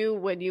surgeons do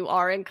when you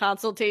are in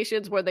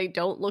consultations where they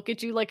don't look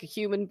at you like a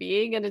human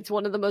being. And it's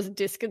one of the most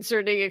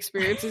disconcerting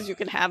experiences you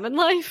can have in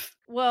life.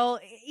 Well,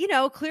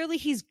 clearly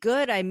he's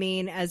good. I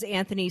mean, as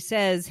Anthony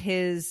says,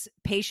 his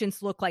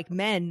patients look like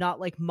men, not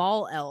like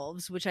mall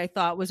elves, which I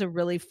thought was a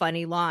really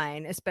funny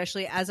line,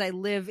 especially as I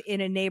live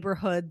in a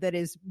neighborhood that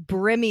is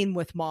brimming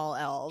with mall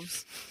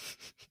elves.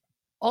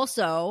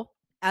 Also,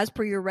 as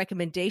per your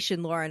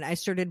recommendation, Lauren, I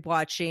started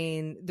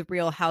watching The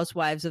Real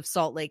Housewives of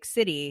Salt Lake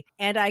City,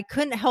 and I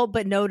couldn't help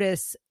but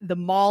notice the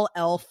mall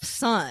elf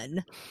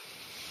son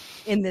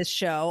in this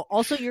show.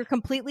 Also, you're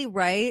completely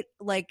right.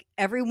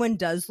 Everyone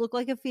does look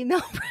like a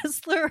female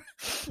wrestler.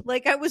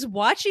 I was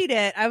watching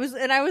it. I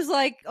was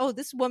like, oh,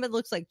 this woman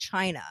looks like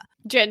China.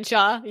 Jen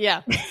Shaw.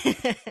 Yeah.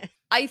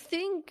 I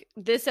think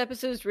this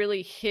episode's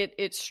really hit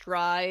its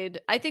stride.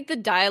 I think the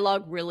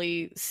dialogue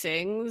really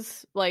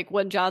sings.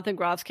 When Jonathan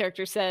Groff's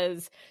character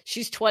says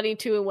she's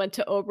 22 and went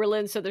to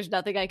Oberlin, so there's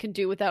nothing I can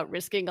do without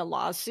risking a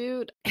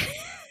lawsuit.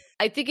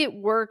 I think it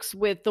works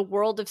with the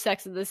world of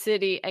Sex and the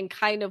City and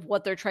kind of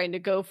what they're trying to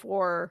go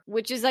for,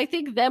 which is, I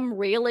think, them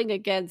railing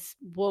against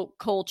woke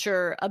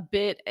culture a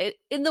bit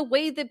in the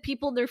way that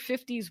people in their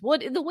 50s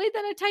would, in the way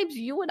that at times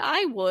you and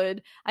I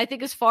would, I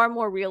think is far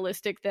more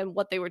realistic than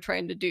what they were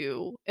trying to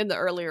do in the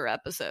earlier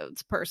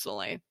episodes,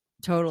 personally.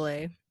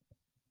 Totally.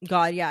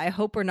 God, yeah, I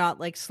hope we're not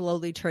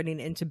slowly turning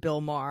into Bill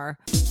Maher.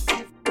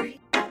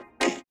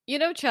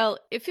 Chell,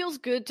 it feels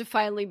good to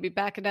finally be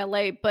back in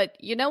LA, but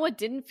what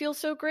didn't feel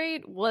so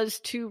great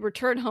was to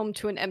return home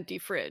to an empty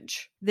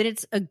fridge. Then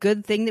it's a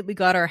good thing that we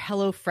got our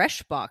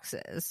HelloFresh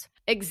boxes.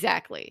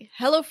 Exactly.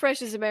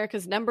 HelloFresh is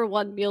America's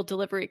 #1 meal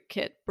delivery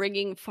kit,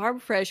 bringing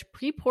farm-fresh,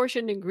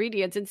 pre-portioned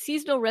ingredients and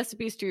seasonal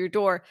recipes to your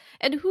door.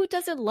 And who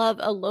doesn't love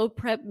a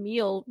low-prep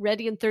meal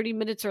ready in 30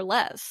 minutes or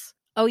less?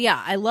 Oh,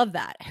 yeah, I love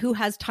that. Who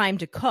has time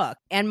to cook?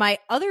 And my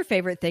other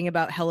favorite thing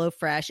about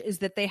HelloFresh is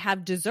that they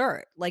have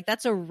dessert.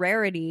 That's a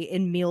rarity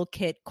in meal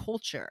kit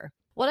culture.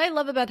 What I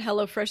love about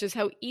HelloFresh is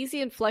how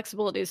easy and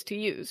flexible it is to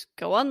use.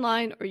 Go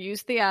online or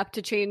use the app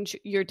to change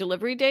your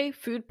delivery day,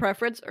 food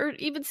preference, or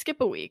even skip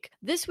a week.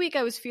 This week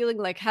I was feeling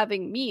like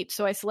having meat,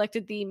 so I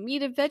selected the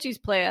meat and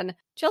veggies plan.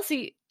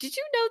 Chelsea, did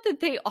you know that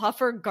they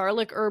offer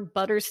garlic herb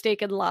butter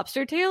steak and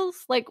lobster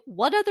tails?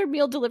 What other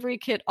meal delivery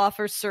kit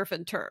offers surf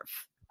and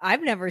turf?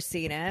 I've never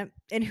seen it.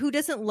 And who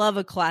doesn't love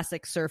a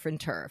classic surf and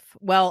turf?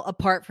 Well,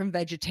 apart from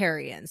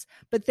vegetarians.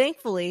 But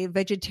thankfully,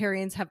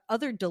 vegetarians have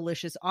other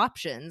delicious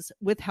options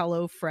with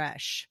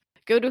HelloFresh.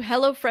 Go to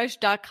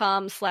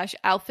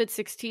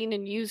HelloFresh.com/outfit16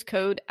 and use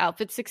code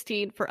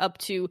outfit16 for up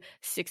to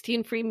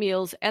 16 free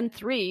meals and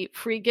 3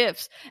 free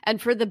gifts.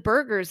 And for the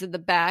burgers in the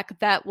back,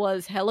 that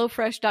was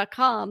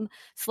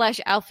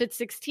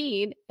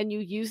HelloFresh.com/outfit16 and you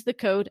use the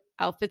code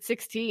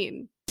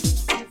outfit16.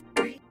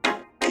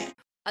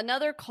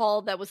 Another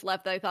call that was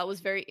left that I thought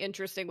was very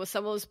interesting was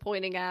someone was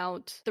pointing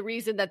out the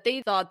reason that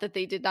they thought that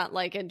they did not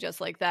like And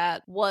Just Like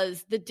That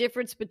was the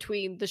difference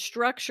between the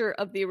structure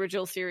of the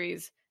original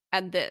series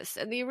and this.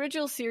 And the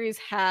original series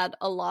had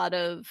a lot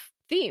of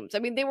themes. I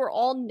mean, they were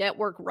all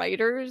network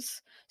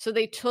writers, so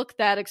they took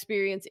that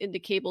experience into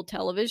cable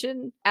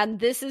television.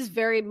 And this is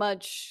very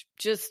much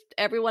just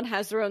everyone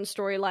has their own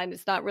storyline.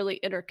 It's not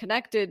really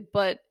interconnected,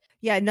 but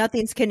yeah,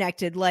 nothing's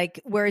connected.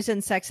 Like, whereas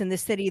in Sex and the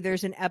City,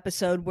 there's an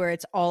episode where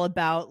it's all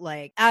about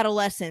like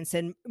adolescence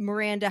and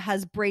Miranda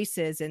has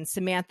braces and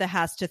Samantha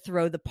has to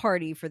throw the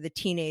party for the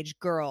teenage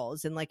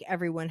girls. And like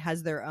everyone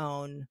has their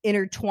own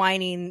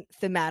intertwining,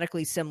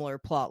 thematically similar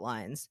plot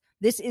lines.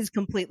 This is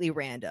completely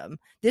random.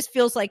 This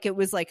feels like it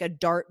was like a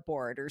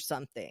dartboard or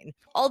something.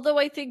 Although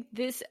I think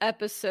this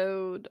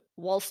episode,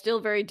 while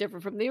still very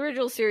different from the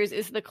original series,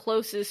 is the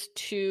closest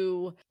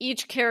to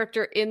each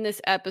character in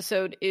this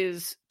episode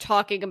is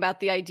talking about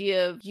the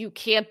idea of you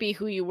can't be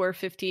who you were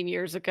 15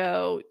 years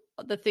ago.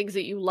 The things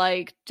that you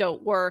like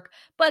don't work.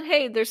 But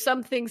hey, there's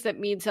some things that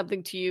mean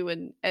something to you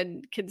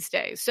and can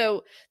stay.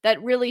 So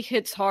that really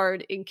hits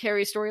hard in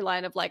Carrie's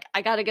storyline of like,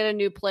 I got to get a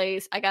new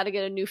place. I got to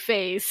get a new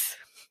face.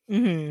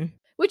 Mm-hmm.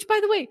 Which, by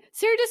the way,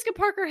 Sarah Jessica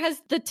Parker has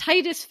the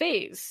tightest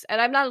face.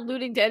 And I'm not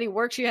alluding to any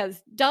work she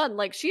has done.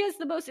 Like, she has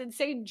the most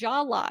insane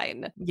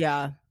jawline.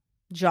 Yeah.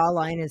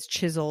 Jawline is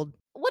chiseled.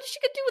 What is she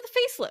going to do with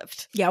a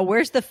facelift? Yeah,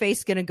 where's the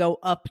face going to go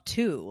up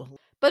to?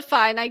 But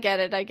fine, I get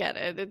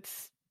it.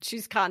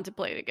 She's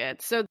contemplating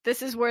it. So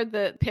this is where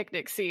the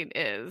picnic scene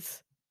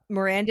is.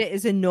 Miranda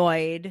is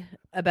annoyed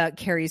about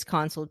Carrie's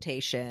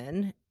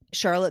consultation.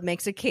 Charlotte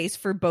makes a case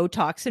for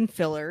Botox and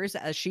fillers,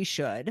 as she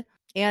should.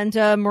 And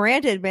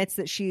Miranda admits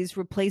that she's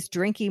replaced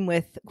drinking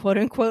with quote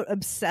unquote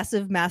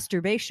obsessive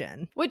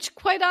masturbation. Which,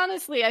 quite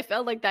honestly, I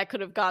felt like that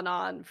could have gone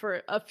on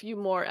for a few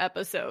more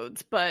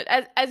episodes. But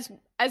as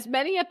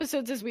many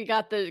episodes as we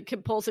got the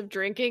compulsive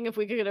drinking, if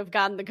we could have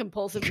gotten the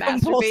compulsive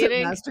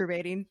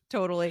masturbating,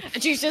 totally.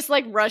 And she's just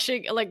like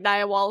rushing, like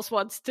Nia Wallace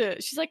wants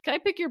to. She's like, "Can I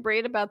pick your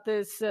brain about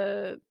this?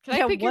 I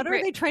pick your what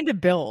are they trying to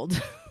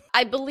build?"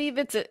 I believe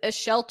it's a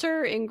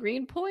shelter in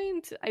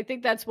Greenpoint. I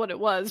think that's what it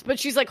was. But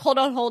she's like, hold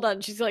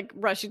on. She's like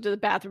rushing to the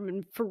bathroom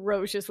and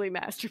ferociously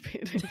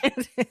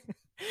masturbating.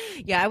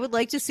 Yeah, I would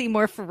like to see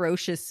more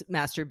ferocious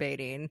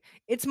masturbating.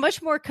 It's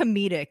much more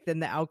comedic than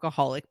the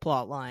alcoholic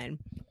plot line.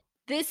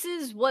 This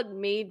is what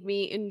made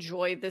me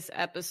enjoy this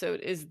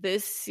episode, is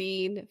this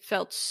scene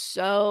felt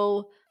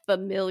so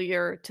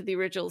familiar to the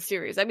original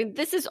series. I mean,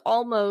 this is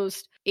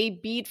almost a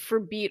beat for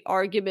beat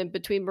argument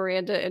between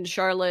Miranda and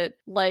Charlotte,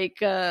 like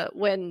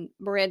when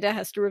Miranda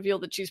has to reveal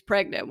that she's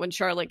pregnant when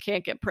Charlotte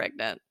can't get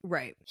pregnant.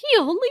 Right. He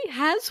only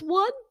has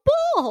one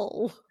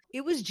ball.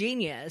 It was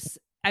genius.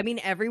 I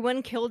mean,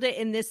 everyone killed it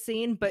in this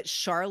scene, but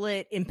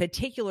Charlotte in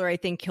particular, I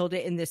think, killed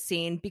it in this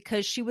scene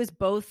because she was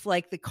both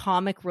like the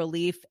comic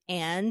relief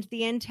and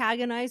the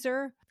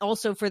antagonizer.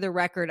 Also, for the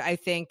record, I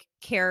think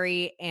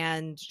Carrie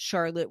and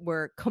Charlotte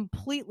were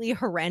completely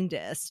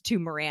horrendous to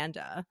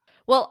Miranda.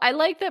 Well, I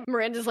like that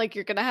Miranda's like,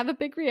 you're going to have a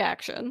big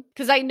reaction.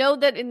 Because I know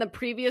that in the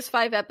previous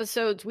 5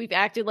 episodes, we've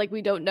acted like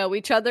we don't know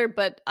each other,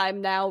 but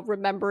I'm now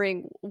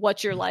remembering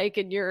what you're like,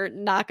 and you're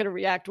not going to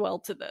react well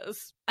to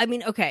this. I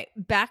mean, okay,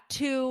 back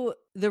to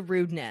the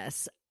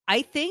rudeness.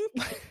 I think...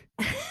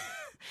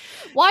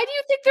 Why do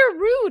you think they're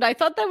rude? I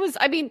thought that was,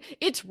 I mean,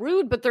 it's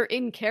rude, but they're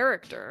in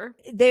character.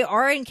 They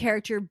are in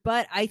character,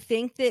 but I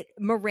think that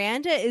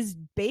Miranda is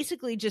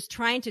basically just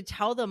trying to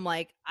tell them,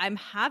 like, I'm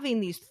having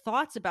these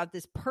thoughts about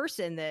this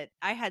person that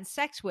I had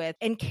sex with.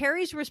 And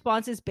Carrie's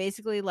response is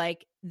basically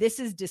like, this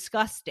is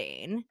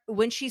disgusting.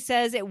 When she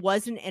says it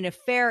wasn't an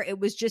affair, it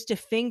was just a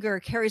finger,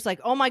 Carrie's like,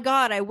 oh my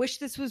God, I wish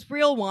this was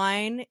real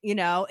wine. You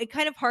know, it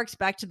kind of harks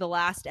back to the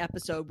last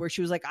episode where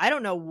she was like, I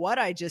don't know what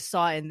I just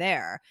saw in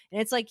there.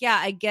 And it's like, yeah,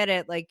 I get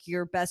it. Like,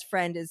 your best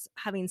friend is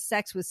having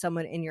sex with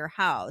someone in your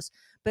house.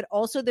 But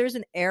also there's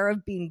an air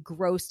of being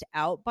grossed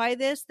out by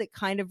this that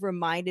kind of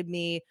reminded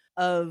me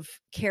of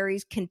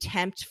Carrie's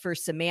contempt for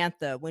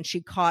Samantha when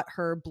she caught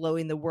her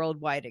blowing the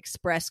Worldwide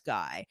Express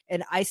guy.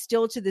 And I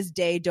still to this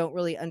day don't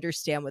really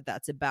understand what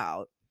that's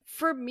about.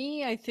 For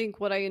me, I think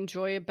what I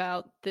enjoy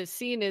about this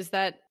scene is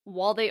that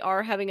while they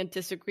are having a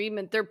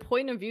disagreement, their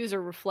point of views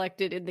are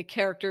reflected in the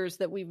characters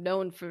that we've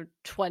known for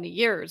 20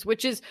 years,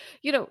 which is,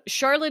 you know,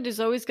 Charlotte is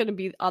always going to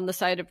be on the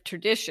side of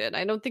tradition.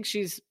 I don't think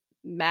she's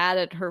mad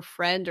at her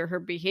friend or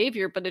her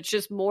behavior, but it's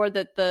just more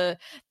that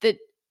that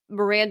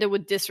Miranda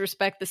would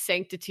disrespect the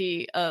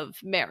sanctity of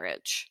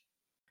marriage.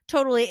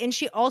 Totally. And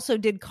she also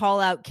did call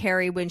out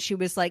Carrie when she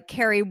was like,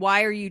 Carrie,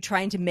 why are you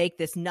trying to make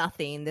this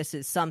nothing? This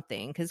is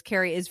something. Because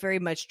Carrie is very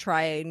much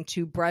trying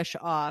to brush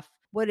off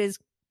what is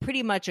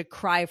pretty much a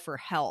cry for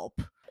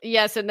help.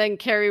 Yes, and then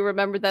Carrie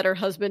remembered that her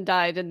husband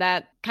died, and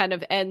that kind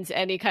of ends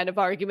any kind of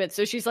argument.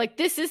 So she's like,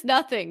 this is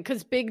nothing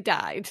because Big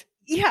died.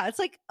 Yeah, it's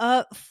like,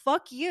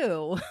 fuck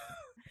you.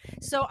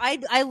 So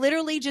I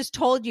literally just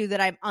told you that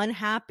I'm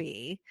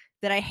unhappy,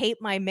 that I hate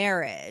my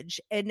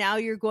marriage, and now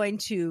you're going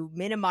to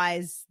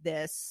minimize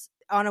this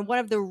on one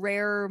of the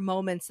rare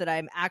moments that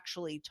I'm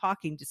actually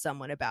talking to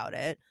someone about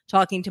it,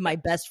 talking to my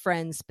best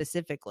friend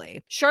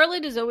specifically.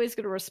 Charlotte is always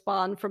going to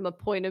respond from a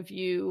point of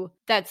view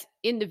that's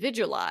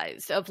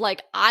individualized of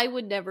like, I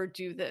would never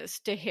do this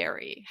to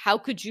Harry. How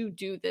could you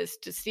do this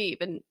to Steve?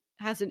 And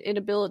has an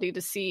inability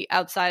to see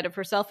outside of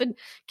herself. And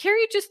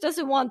Carrie just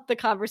doesn't want the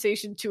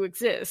conversation to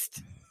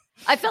exist.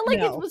 I felt like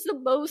No. it was the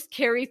most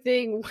Carrie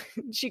thing.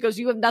 She goes,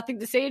 you have nothing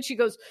to say. And she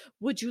goes,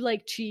 would you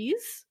like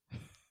cheese?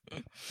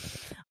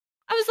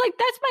 I was like,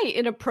 that's my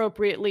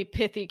inappropriately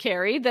pithy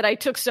Carrie that I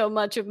took so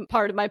much of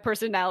part of my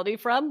personality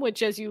from,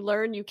 which as you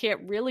learn, you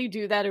can't really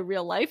do that in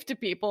real life to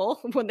people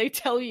when they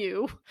tell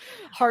you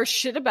harsh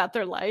shit about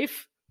their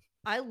life.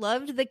 I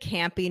loved the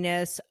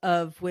campiness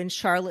of when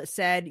Charlotte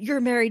said,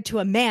 you're married to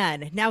a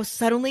man. Now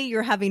suddenly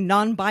you're having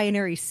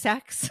non-binary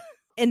sex.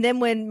 And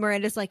then when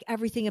Miranda's like,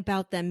 everything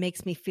about them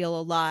makes me feel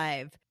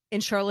alive.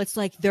 And Charlotte's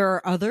like, there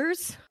are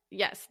others?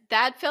 Yes,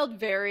 that felt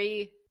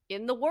very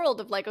in the world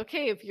of like,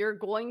 okay, if you're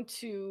going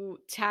to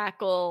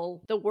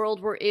tackle the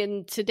world we're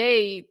in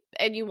today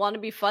and you want to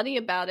be funny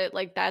about it,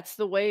 like that's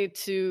the way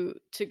to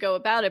go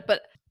about it.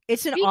 But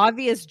it's an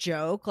obvious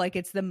joke, like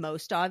it's the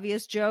most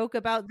obvious joke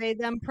about they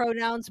them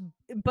pronouns,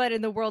 but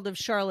in the world of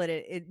Charlotte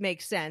it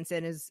makes sense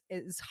and is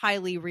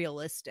highly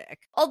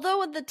realistic.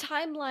 Although in the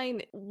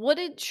timeline,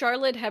 wouldn't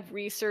Charlotte have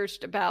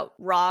researched about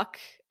Rock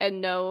and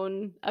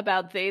known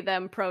about they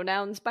them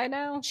pronouns by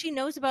now? She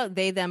knows about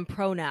they them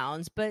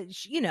pronouns,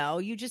 but you know,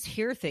 you just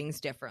hear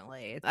things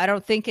differently. I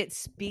don't think it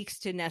speaks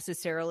to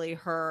necessarily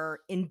her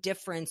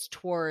indifference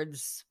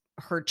towards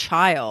her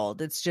child.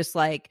 It's just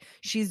like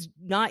she's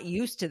not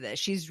used to this.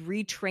 She's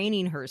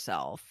retraining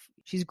herself.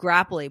 She's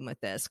grappling with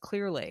this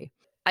clearly.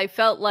 I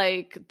felt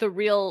like the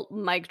real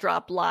mic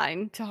drop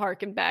line, to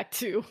harken back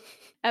to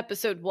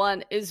episode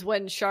 1, is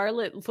when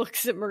Charlotte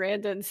looks at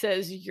Miranda and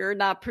says, you're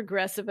not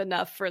progressive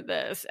enough for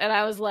this. And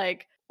I was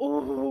like,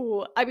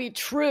 ooh, I mean,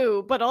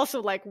 true, but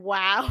also like,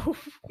 wow.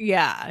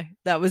 Yeah,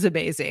 that was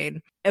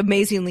amazing.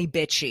 Amazingly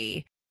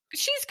bitchy.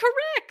 She's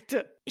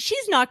correct.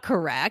 She's not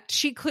correct.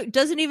 She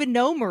doesn't even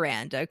know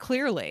Miranda,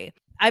 clearly.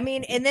 I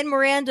mean, and then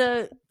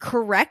Miranda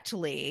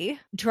correctly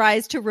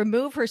tries to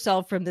remove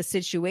herself from the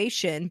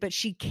situation, but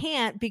she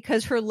can't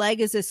because her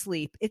leg is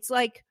asleep. It's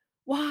like,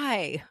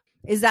 why?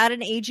 Is that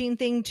an aging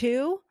thing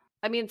too?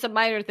 I mean, it's a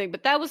minor thing,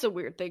 but that was a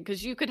weird thing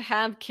because you could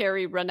have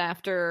Carrie run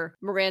after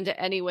Miranda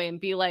anyway and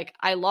be like,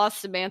 I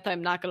lost Samantha,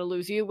 I'm not going to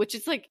lose you, which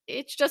is like,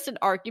 it's just an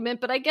argument.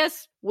 But I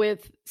guess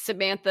with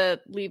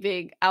Samantha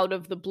leaving out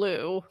of the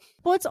blue.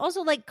 Well, it's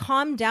also like,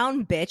 calm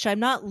down, bitch. I'm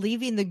not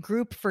leaving the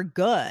group for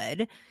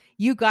good.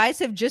 You guys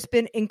have just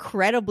been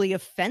incredibly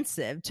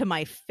offensive to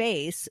my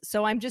face,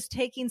 so I'm just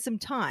taking some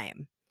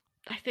time.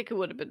 I think it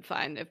would have been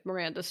fine if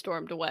Miranda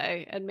stormed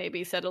away and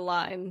maybe said a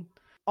line.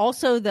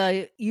 Also,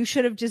 you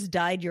should have just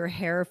dyed your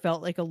hair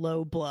felt like a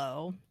low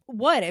blow.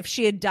 What, if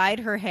she had dyed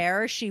her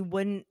hair, she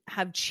wouldn't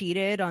have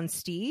cheated on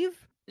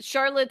Steve?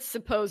 Charlotte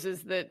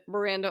supposes that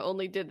Miranda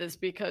only did this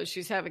because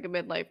she's having a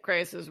midlife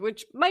crisis,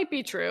 which might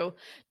be true.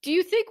 Do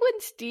you think when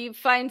Steve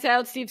finds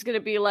out, Steve's going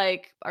to be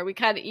like, are we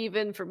kind of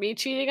even for me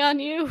cheating on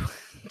you?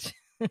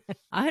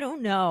 I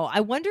don't know. I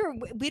wonder,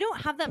 we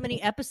don't have that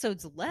many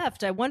episodes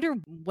left. I wonder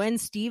when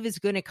Steve is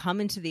going to come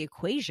into the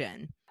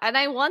equation. And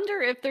I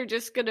wonder if they're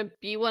just going to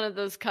be one of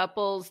those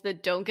couples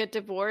that don't get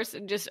divorced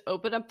and just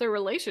open up their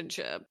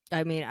relationship.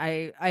 I mean,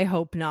 I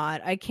hope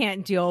not. I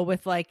can't deal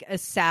with like a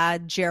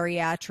sad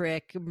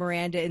geriatric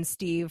Miranda and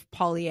Steve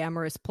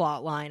polyamorous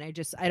plot line.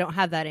 I don't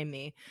have that in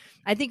me.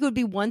 I think it would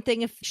be one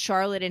thing if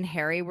Charlotte and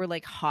Harry were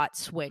like hot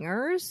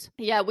swingers.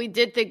 Yeah, we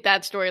did think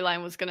that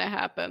storyline was going to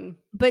happen.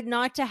 But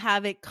not to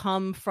have it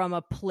come from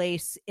a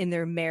place in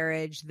their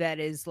marriage that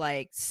is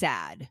like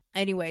sad.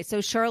 Anyway, so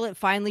Charlotte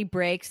finally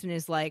breaks and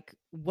is like,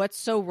 what's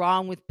so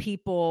wrong with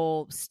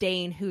people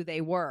staying who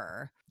they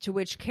were? To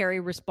which Carrie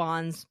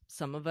responds,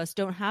 some of us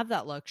don't have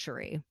that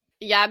luxury.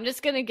 Yeah, I'm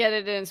just going to get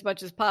it in as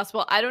much as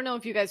possible. I don't know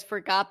if you guys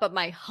forgot, but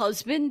my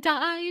husband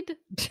died.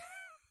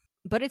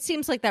 But it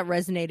seems like that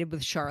resonated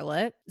with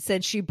Charlotte.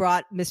 Said she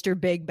brought Mr.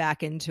 Big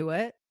back into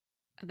it.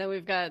 And then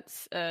we've got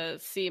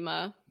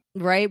Seema.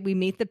 Right? We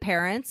meet the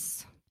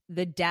parents.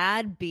 The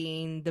dad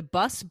being the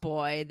bus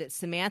boy that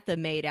Samantha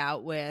made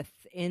out with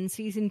in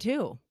season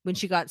 2 when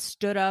she got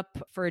stood up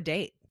for a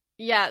date.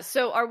 Yeah,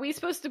 so are we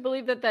supposed to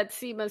believe that that's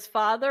Seema's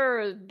father,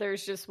 or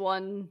there's just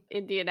one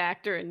Indian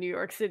actor in New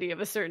York City of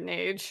a certain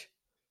age?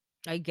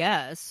 I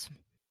guess.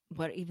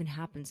 What even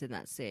happens in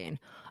that scene?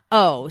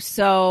 Oh,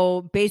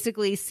 so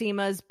basically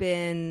Seema's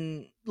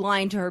been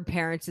lying to her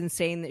parents and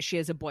saying that she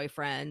has a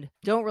boyfriend.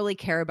 Don't really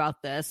care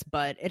about this,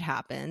 but it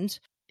happened.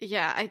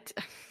 Yeah,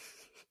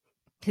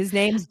 His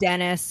name's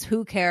Dennis.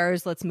 Who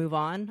cares? Let's move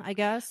on, I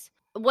guess.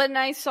 When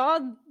I saw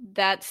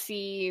that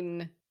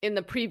scene in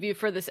the preview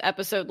for this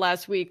episode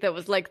last week that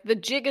was like, the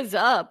jig is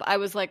up. I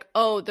was like,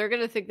 oh, they're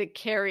going to think that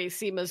Carrie's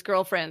Seema's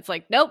girlfriend. It's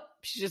like, nope,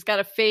 she just got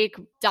a fake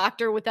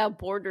Doctor Without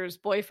Borders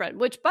boyfriend,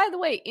 which, by the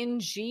way,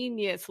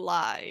 ingenious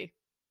lie.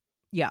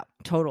 Yeah,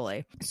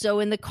 totally. So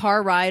in the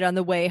car ride on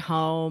the way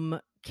home,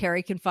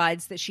 Carrie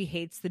confides that she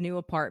hates the new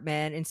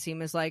apartment, and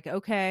Seema's like,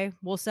 okay,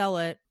 we'll sell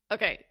it.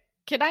 Okay,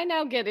 can I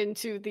now get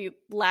into the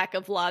lack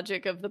of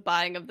logic of the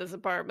buying of this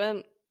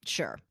apartment?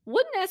 Sure.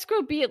 Wouldn't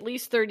escrow be at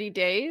least 30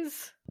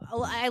 days?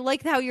 I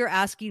like how you're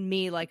asking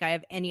me like I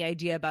have any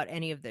idea about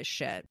any of this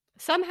shit.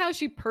 Somehow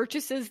she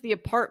purchases the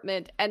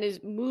apartment and is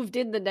moved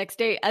in the next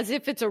day as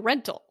if it's a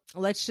rental.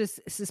 Let's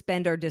just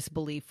suspend our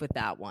disbelief with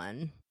that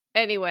one.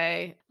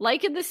 Anyway,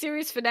 like in the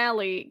series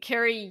finale,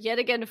 Carrie yet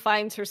again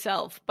finds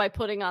herself by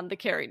putting on the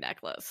Carrie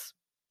necklace.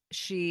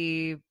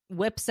 She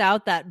whips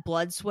out that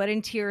Blood, Sweat,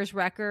 and Tears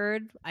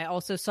record. I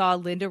also saw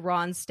Linda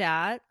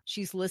Ronstadt.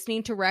 She's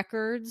listening to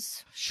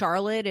records.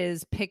 Charlotte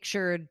is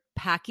pictured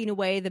packing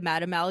away the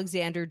Madame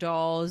Alexander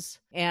dolls.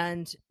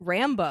 And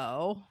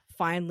Rambo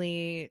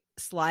finally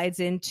slides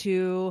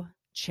into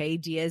Che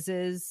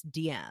Diaz's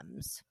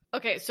DMs.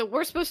 Okay, so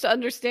we're supposed to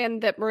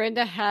understand that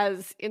Miranda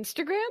has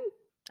Instagram?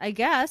 I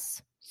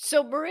guess.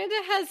 So Miranda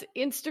has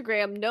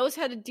Instagram, knows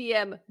how to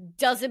DM,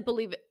 doesn't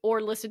believe it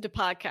or listen to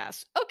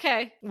podcasts.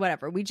 Okay.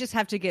 Whatever. We just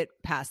have to get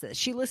past this.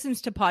 She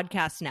listens to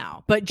podcasts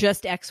now, but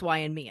just X, Y,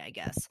 and me, I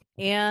guess.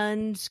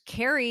 And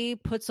Carrie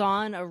puts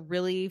on a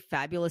really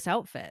fabulous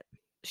outfit.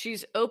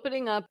 She's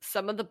opening up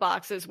some of the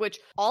boxes, which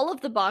all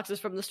of the boxes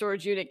from the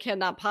storage unit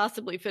cannot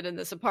possibly fit in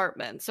this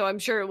apartment. So I'm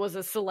sure it was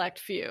a select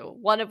few,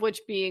 one of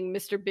which being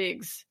Mr.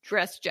 Big's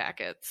dress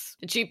jackets.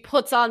 And she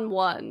puts on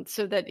one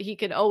so that he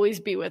can always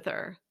be with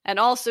her. And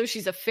also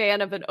she's a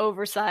fan of an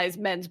oversized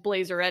men's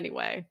blazer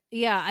anyway.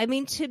 Yeah, I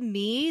mean, to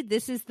me,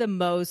 this is the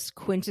most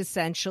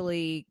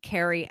quintessentially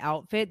Carrie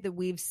outfit that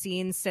we've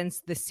seen since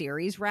the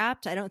series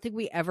wrapped. I don't think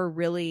we ever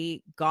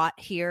really got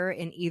here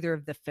in either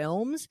of the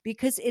films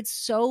because it's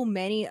so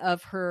many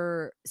of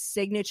her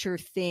signature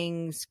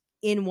things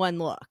in one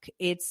look.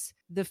 It's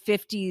the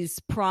 50s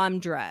prom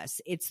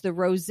dress. It's the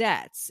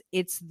rosettes.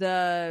 It's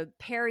the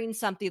pairing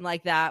something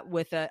like that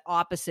with an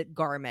opposite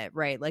garment,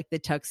 right? Like the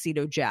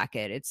tuxedo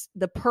jacket. It's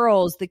the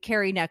pearls, the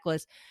Carrie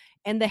necklace,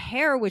 and the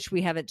hair, which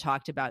we haven't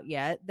talked about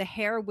yet. The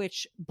hair,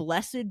 which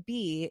blessed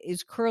be,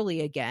 is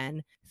curly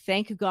again.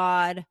 Thank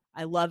God.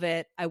 I love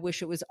it. I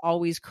wish it was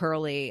always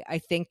curly. I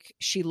think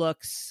she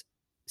looks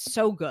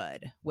so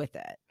good with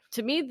it.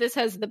 To me, this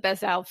has the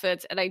best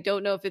outfits, and I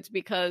don't know if it's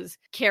because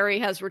Carrie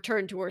has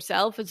returned to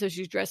herself, and so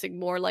she's dressing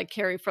more like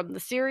Carrie from the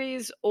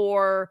series,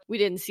 or we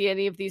didn't see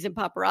any of these in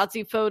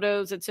paparazzi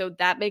photos, and so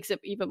that makes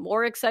it even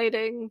more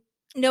exciting.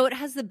 No, it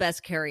has the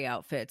best Carrie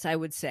outfits, I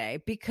would say,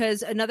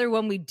 because another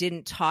one we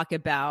didn't talk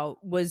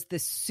about was the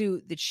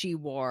suit that she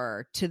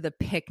wore to the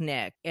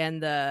picnic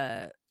and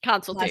the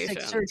consultation,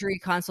 plastic surgery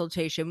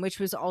consultation, which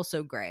was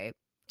also great.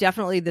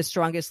 Definitely the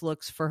strongest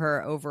looks for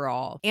her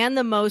overall, and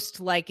the most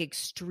like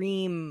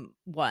extreme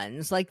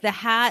ones. Like the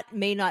hat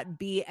may not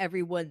be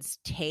everyone's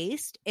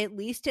taste. At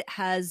least it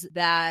has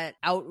that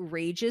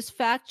outrageous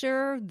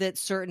factor that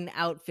certain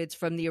outfits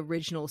from the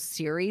original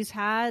series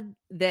had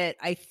that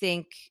I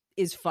think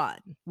is fun,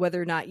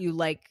 whether or not you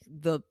like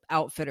the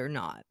outfit or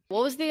not.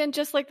 What was the end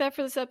just like that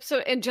for this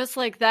episode? And just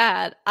like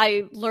that,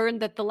 I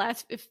learned that the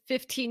last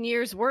 15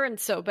 years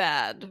weren't so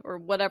bad, or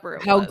whatever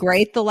it was. How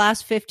great the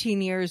last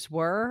 15 years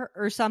were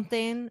or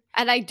something.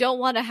 And I don't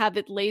want to have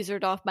it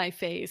lasered off my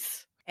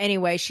face.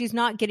 Anyway, she's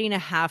not getting a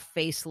half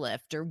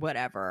facelift or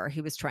whatever he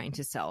was trying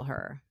to sell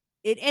her.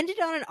 It ended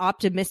on an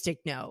optimistic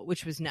note,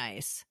 which was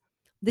nice.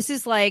 This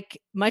is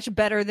like much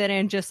better than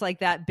in Just Like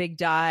That Big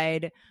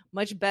died,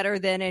 much better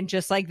than in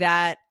Just Like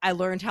That I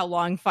learned how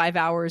long 5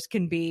 hours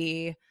can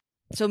be.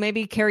 So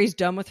maybe Carrie's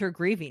done with her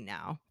grieving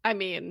now. I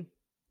mean,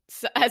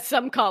 as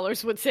some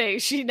callers would say,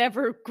 she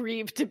never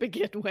grieved to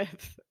begin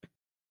with.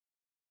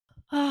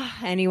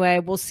 Anyway,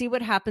 we'll see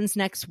what happens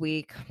next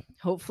week.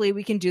 Hopefully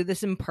we can do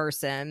this in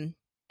person.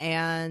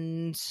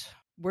 And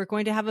we're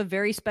going to have a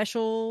very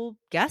special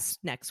guest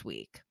next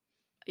week.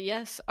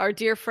 Yes, our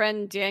dear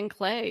friend Dan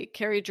Clay,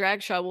 Carrie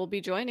Dragshaw, will be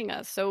joining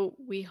us. So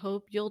we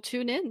hope you'll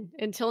tune in.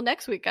 Until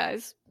next week,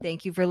 guys.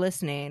 Thank you for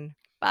listening.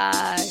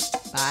 Bye.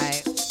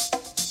 Bye.